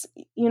courageous,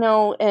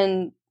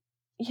 and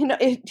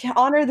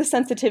honor the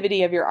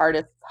sensitivity of your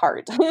artist's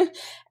heart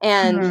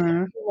and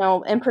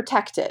Mhm. and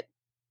protect it.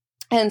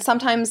 And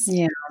sometimes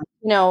Yeah.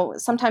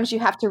 sometimes you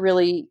have to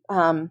really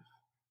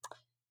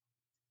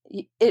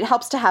it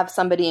helps to have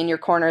somebody in your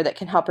corner that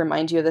can help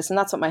remind you of this. And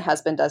that's what my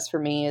husband does for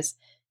me is,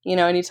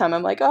 anytime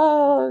I'm like,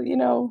 oh,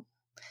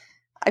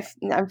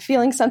 I'm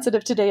feeling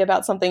sensitive today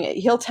about something,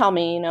 he'll tell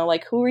me,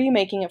 like, who are you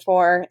making it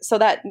for? So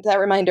that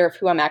reminder of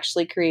who I'm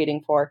actually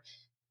creating for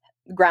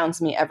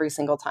grounds me every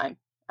single time.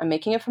 I'm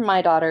making it for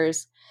my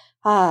daughters.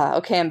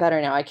 Okay, I'm better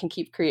now. I can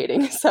keep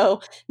creating.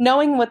 So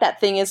knowing what that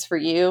thing is for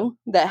you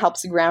that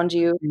helps ground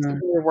you to Mhm.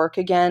 do your work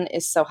again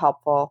is so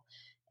helpful.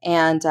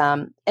 And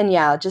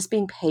yeah, just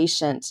being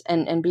patient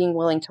and being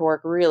willing to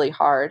work really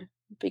hard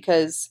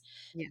because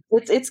Yeah.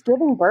 it's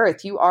giving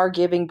birth. You are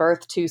giving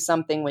birth to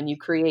something when you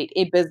create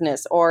a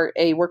business or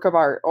a work of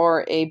art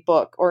or a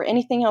book or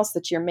anything else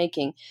that you're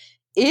making.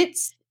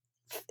 It's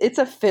it's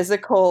a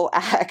physical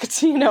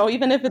act,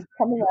 even if it's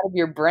coming out of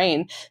your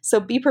brain. So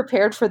be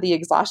prepared for the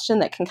exhaustion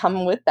that can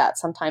come with that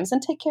sometimes and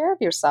take care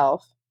of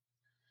yourself.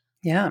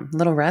 Yeah.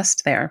 Little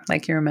rest there,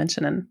 like you were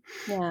mentioning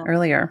Yeah.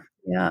 earlier.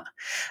 Yeah.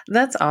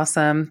 That's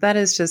awesome. That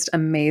is just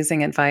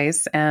amazing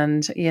advice.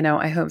 And,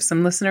 I hope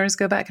some listeners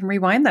go back and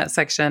rewind that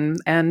section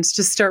and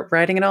just start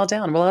writing it all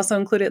down. We'll also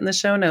include it in the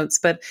show notes,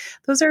 but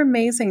those are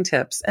amazing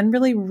tips and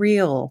really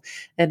real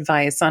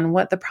advice on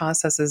what the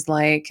process is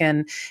like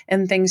and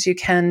things you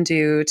can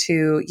do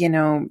to,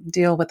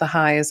 deal with the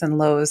highs and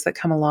lows that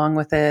come along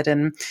with it.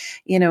 And,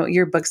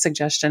 your book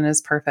suggestion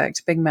is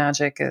perfect. Big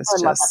Magic is I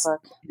love that just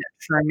book.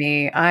 it for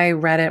me. I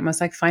read it and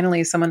was like,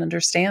 finally, someone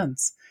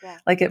understands. Yeah.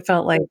 Like it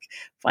felt like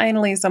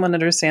finally someone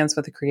understands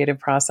what the creative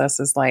process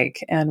is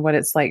like and what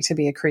it's like to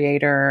be a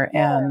creator.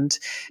 Yeah. And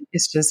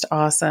it's just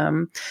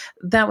awesome.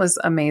 That was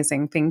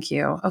amazing. Thank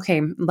you.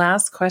 Okay,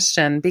 last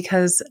question,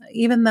 because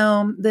even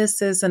though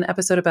this is an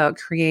episode about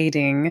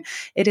creating,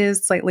 it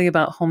is slightly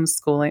about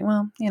homeschooling.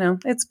 Well,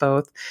 it's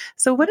both.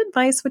 So, what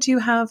advice would you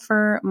have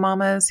for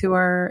mamas who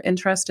are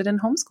interested in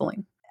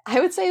homeschooling? I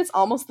would say it's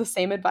almost the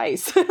same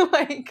advice.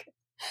 Like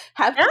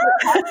have, Ah,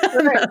 have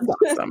courage. that's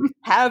awesome.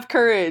 Have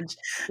courage.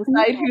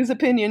 Decide whose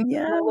opinions Yeah.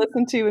 you're going to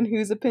listen to and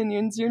whose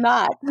opinions you're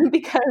not,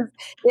 because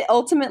it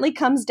ultimately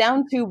comes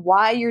down to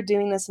why you're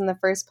doing this in the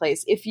first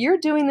place. If you're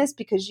doing this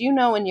because you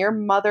know in your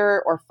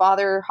mother or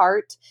father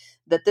heart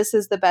that this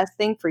is the best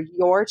thing for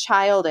your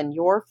child and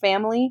your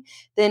family,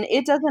 then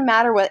it doesn't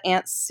matter what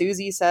Aunt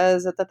Susie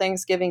says at the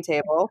Thanksgiving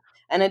table.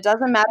 And it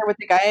doesn't matter what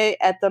the guy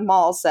at the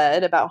mall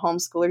said about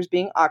homeschoolers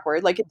being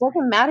awkward. Like, it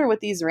doesn't matter what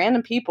these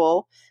random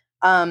people,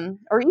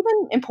 or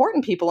even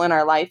important people in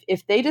our life,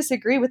 if they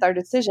disagree with our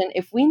decision,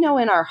 if we know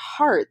in our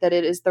heart that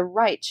it is the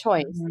right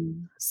choice.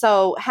 Mhm.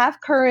 So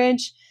have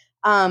courage.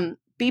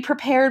 Be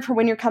prepared for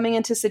when you're coming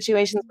into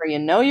situations where you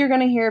know you're going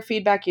to hear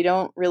feedback you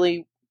don't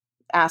really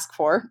ask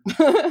for.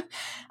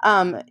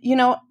 You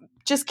know,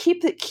 just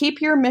keep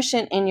your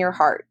mission in your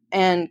heart,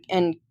 and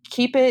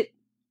keep it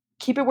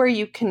where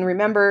you can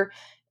remember,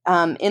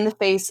 in the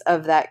face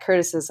of that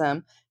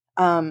criticism,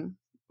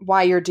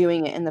 why you're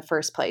doing it in the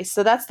first place.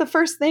 So that's the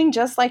first thing,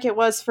 just like it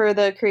was for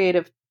the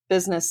creative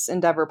business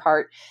endeavor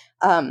part.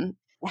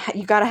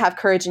 You got to have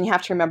courage, and you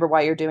have to remember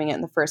why you're doing it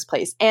in the first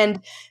place,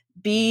 and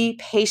be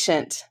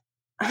patient.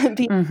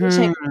 Be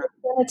patient. Mhm.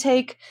 It's going to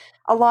take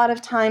a lot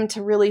of time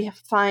to really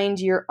find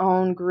your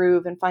own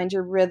groove and find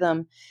your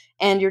rhythm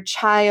and your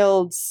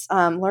child's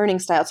learning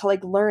style, to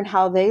like learn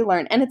how they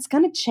learn. And it's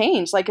going to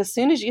change. Like, as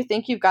soon as you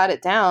think you've got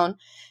it down,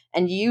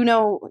 and you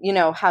know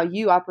how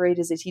you operate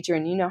as a teacher,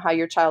 and you know how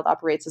your child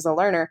operates as a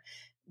learner,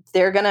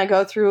 they're going to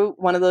go through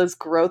one of those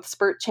growth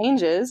spurt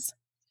changes,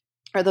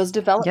 or those Yes,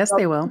 developmental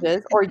they will.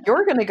 changes, or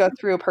you're going to go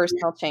through a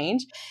personal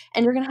change,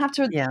 and you're going to have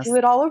to do Yes.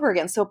 it all over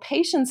again. So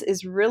patience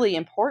is really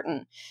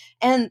important.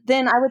 And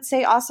then I would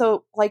say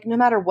also, like, no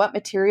matter what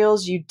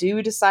materials you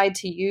do decide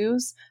to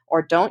use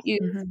or don't use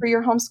Mhm. for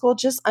your homeschool,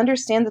 just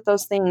understand that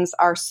those things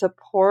are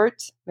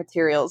support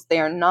materials. They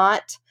are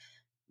not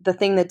the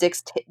thing that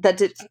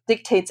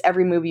dictates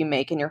every move you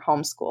make in your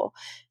homeschool.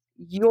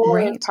 You're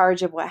in Right.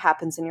 charge of what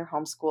happens in your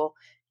homeschool.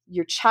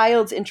 Your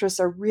child's interests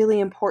are really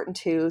important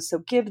too, so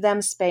give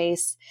them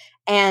space.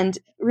 And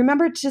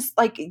remember, just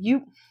like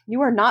you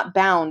are not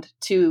bound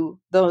to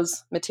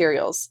those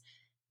materials.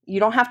 You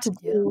don't have to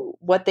Yeah. do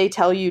what they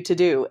tell you to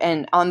do,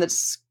 and on the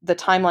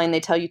timeline they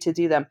tell you to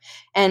do them.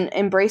 And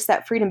embrace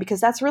that freedom, because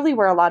that's really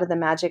where a lot of the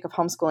magic of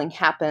homeschooling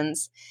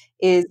happens,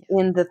 is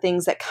in the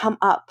things that come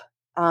up,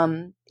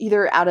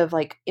 either out of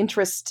like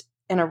interest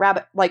in a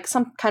rabbit, like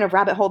some kind of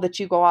rabbit hole that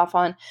you go off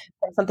on,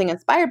 or something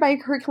inspired by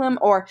your curriculum,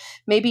 or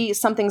maybe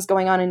something's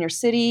going on in your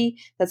city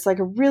that's like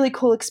a really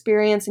cool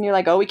experience, and you're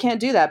like, oh, we can't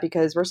do that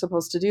because we're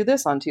supposed to do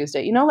this on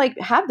Tuesday. You know, like,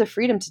 have the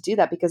freedom to do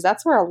that, because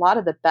that's where a lot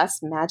of the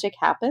best magic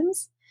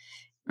happens,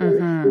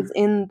 Mhm. is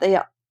in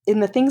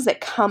the things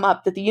that come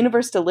up, that the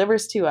universe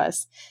delivers to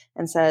us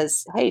and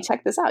says, hey,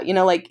 check this out, you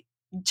know, like,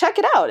 check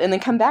it out, and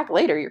then come back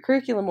later. Your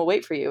curriculum will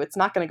wait for you. It's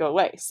not going to go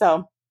away.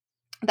 So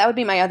that would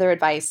be my other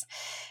advice.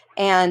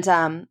 And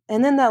then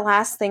the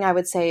last thing I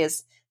would say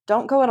is,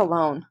 don't go it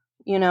alone.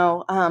 You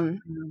know,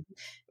 Mhm.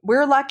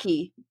 we're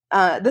lucky.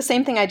 The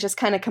same thing I just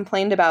kind of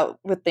complained about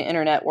with the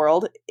internet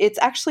world. It's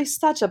actually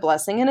such a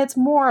blessing, and it's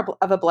more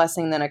of a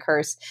blessing than a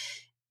curse,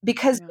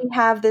 because Yeah. we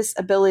have this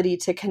ability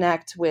to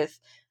connect with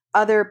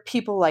other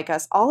people like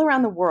us all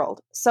around the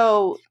world.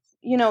 So,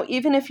 you know,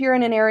 even if you're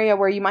in an area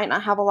where you might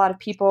not have a lot of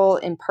people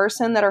in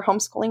person that are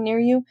homeschooling near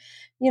you,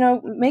 you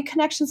know, make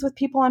connections with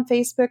people on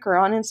Facebook or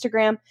on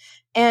Instagram,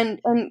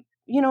 and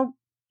you know,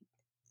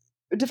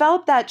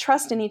 develop that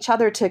trust in each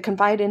other to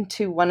confide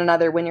into one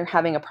another when you're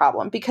having a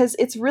problem, because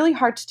it's really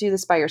hard to do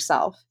this by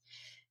yourself.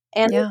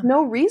 And there's Yeah.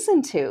 no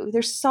reason to.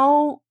 There's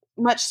so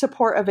much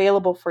support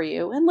available for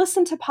you. And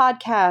listen to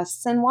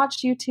podcasts and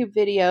watch YouTube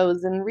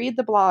videos and read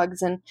the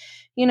blogs. And,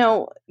 you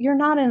know, you're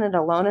not in it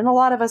alone. And a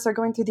lot of us are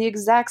going through the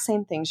exact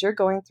same things you're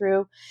going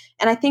through.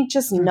 And I think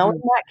just knowing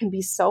Mhm. that can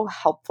be so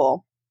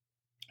helpful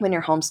when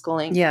you're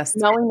homeschooling, Yes.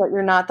 knowing that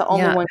you're not the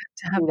only Yeah. one To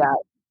to have do that.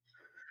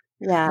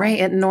 Yeah. Right,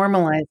 it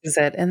normalizes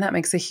it, and that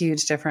makes a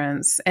huge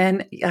difference,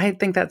 and I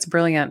think that's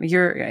brilliant.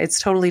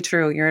 It's totally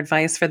true. Your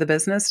advice for the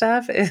business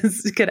stuff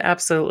is could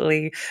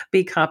absolutely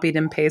be copied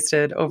and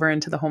pasted over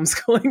into the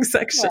homeschooling Yeah.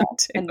 section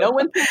too. And no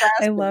one's I asked,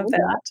 and love no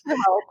one that. asked for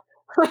help.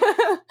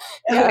 Oh,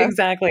 Yeah.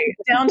 exactly.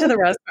 Down to the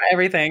rest of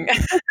everything. That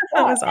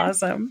Yeah. was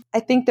awesome. I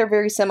think they're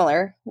very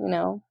similar, you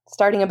know,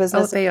 starting a Oh,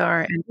 business. they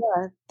are, and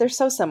Yeah, they're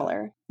so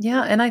similar.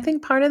 yeah, and I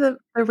think part of the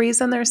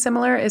reason they're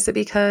similar is it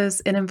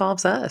because it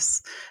involves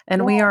us,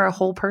 and we Yeah, are a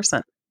whole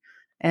person.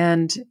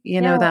 And,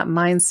 yeah, that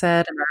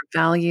mindset and our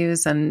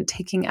values and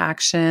taking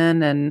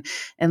action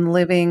and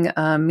living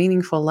a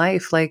meaningful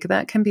life, like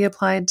that can be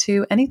applied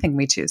to anything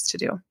we choose to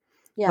do,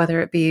 yeah,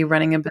 whether it be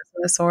running a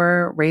business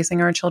or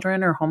raising our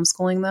children or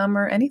homeschooling them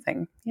or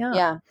anything. Yeah,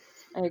 yeah.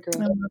 I I agree.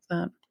 love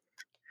that.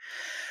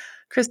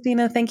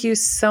 Christina, thank you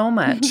so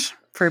much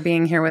for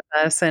being here with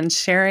us and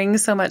sharing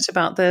so much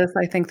about this.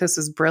 I think this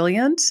is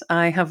brilliant.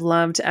 I have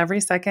loved every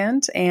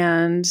second,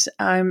 and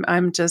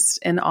I'm just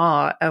in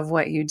awe of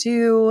what you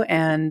do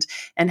and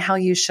how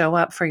you show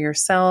up for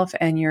yourself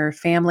and your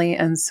family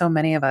and so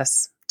many of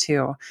us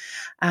too.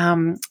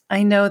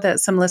 I know that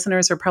some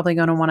listeners are probably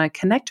going to want to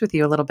connect with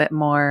you a little bit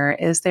more.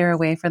 Is there a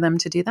way for them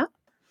to do that?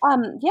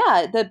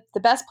 Yeah, the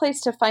best place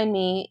to find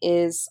me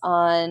is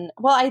I'd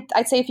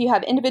say if you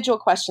have individual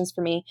questions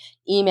for me,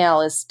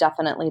 email is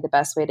definitely the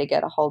best way to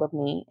get a hold of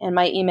me. And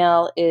my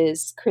email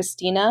is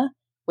Christina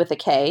with a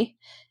K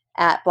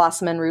at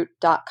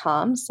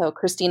blossomandroot.com. So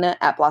Christina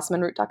at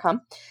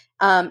blossomandroot.com.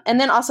 And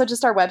then also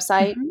just our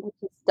website, which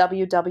is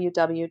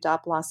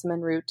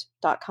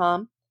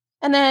www.blossomandroot.com.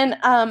 And then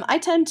I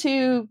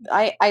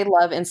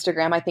love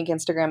Instagram. I think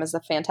Instagram is a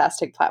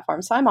fantastic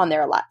platform. So I'm on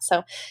there a lot. So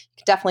you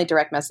can definitely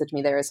direct message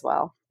me there as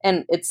well.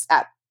 And it's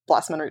at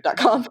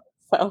blossomandroot.com.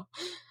 So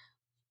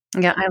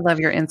yeah, I love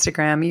your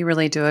Instagram. You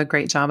really do a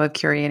great job of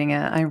curating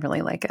it. I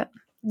really like it.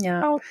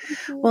 Yeah. oh,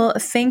 thank you. Well,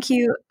 thank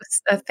you.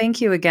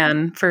 Thank you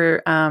again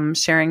for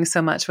sharing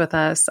so much with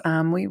us.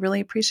 We really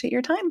appreciate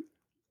your time.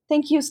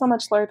 Thank you so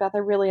much, Lori Beth. I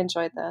really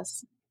enjoyed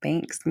this.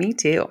 Thanks. Me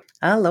too.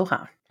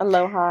 Aloha.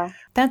 Aloha.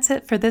 That's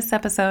it for this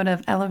episode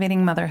of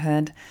Elevating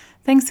Motherhood.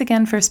 Thanks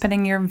again for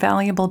spending your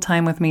valuable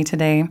time with me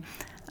today.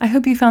 I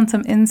hope you found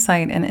some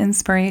insight and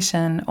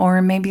inspiration,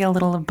 or maybe a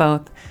little of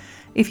both.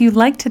 If you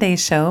liked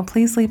today's show,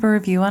 please leave a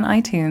review on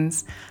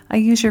iTunes. I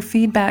use your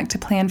feedback to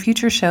plan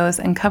future shows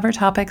and cover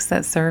topics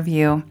that serve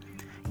you.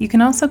 You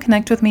can also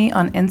connect with me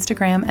on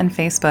Instagram and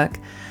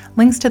Facebook.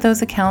 Links to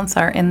those accounts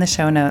are in the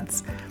show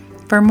notes.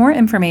 For more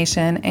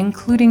information,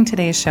 including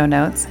today's show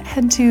notes,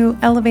 head to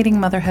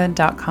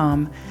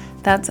elevatingmotherhood.com.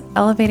 That's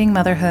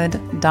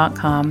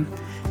elevatingmotherhood.com.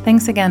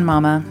 Thanks again,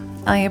 Mama.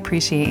 I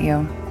appreciate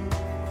you.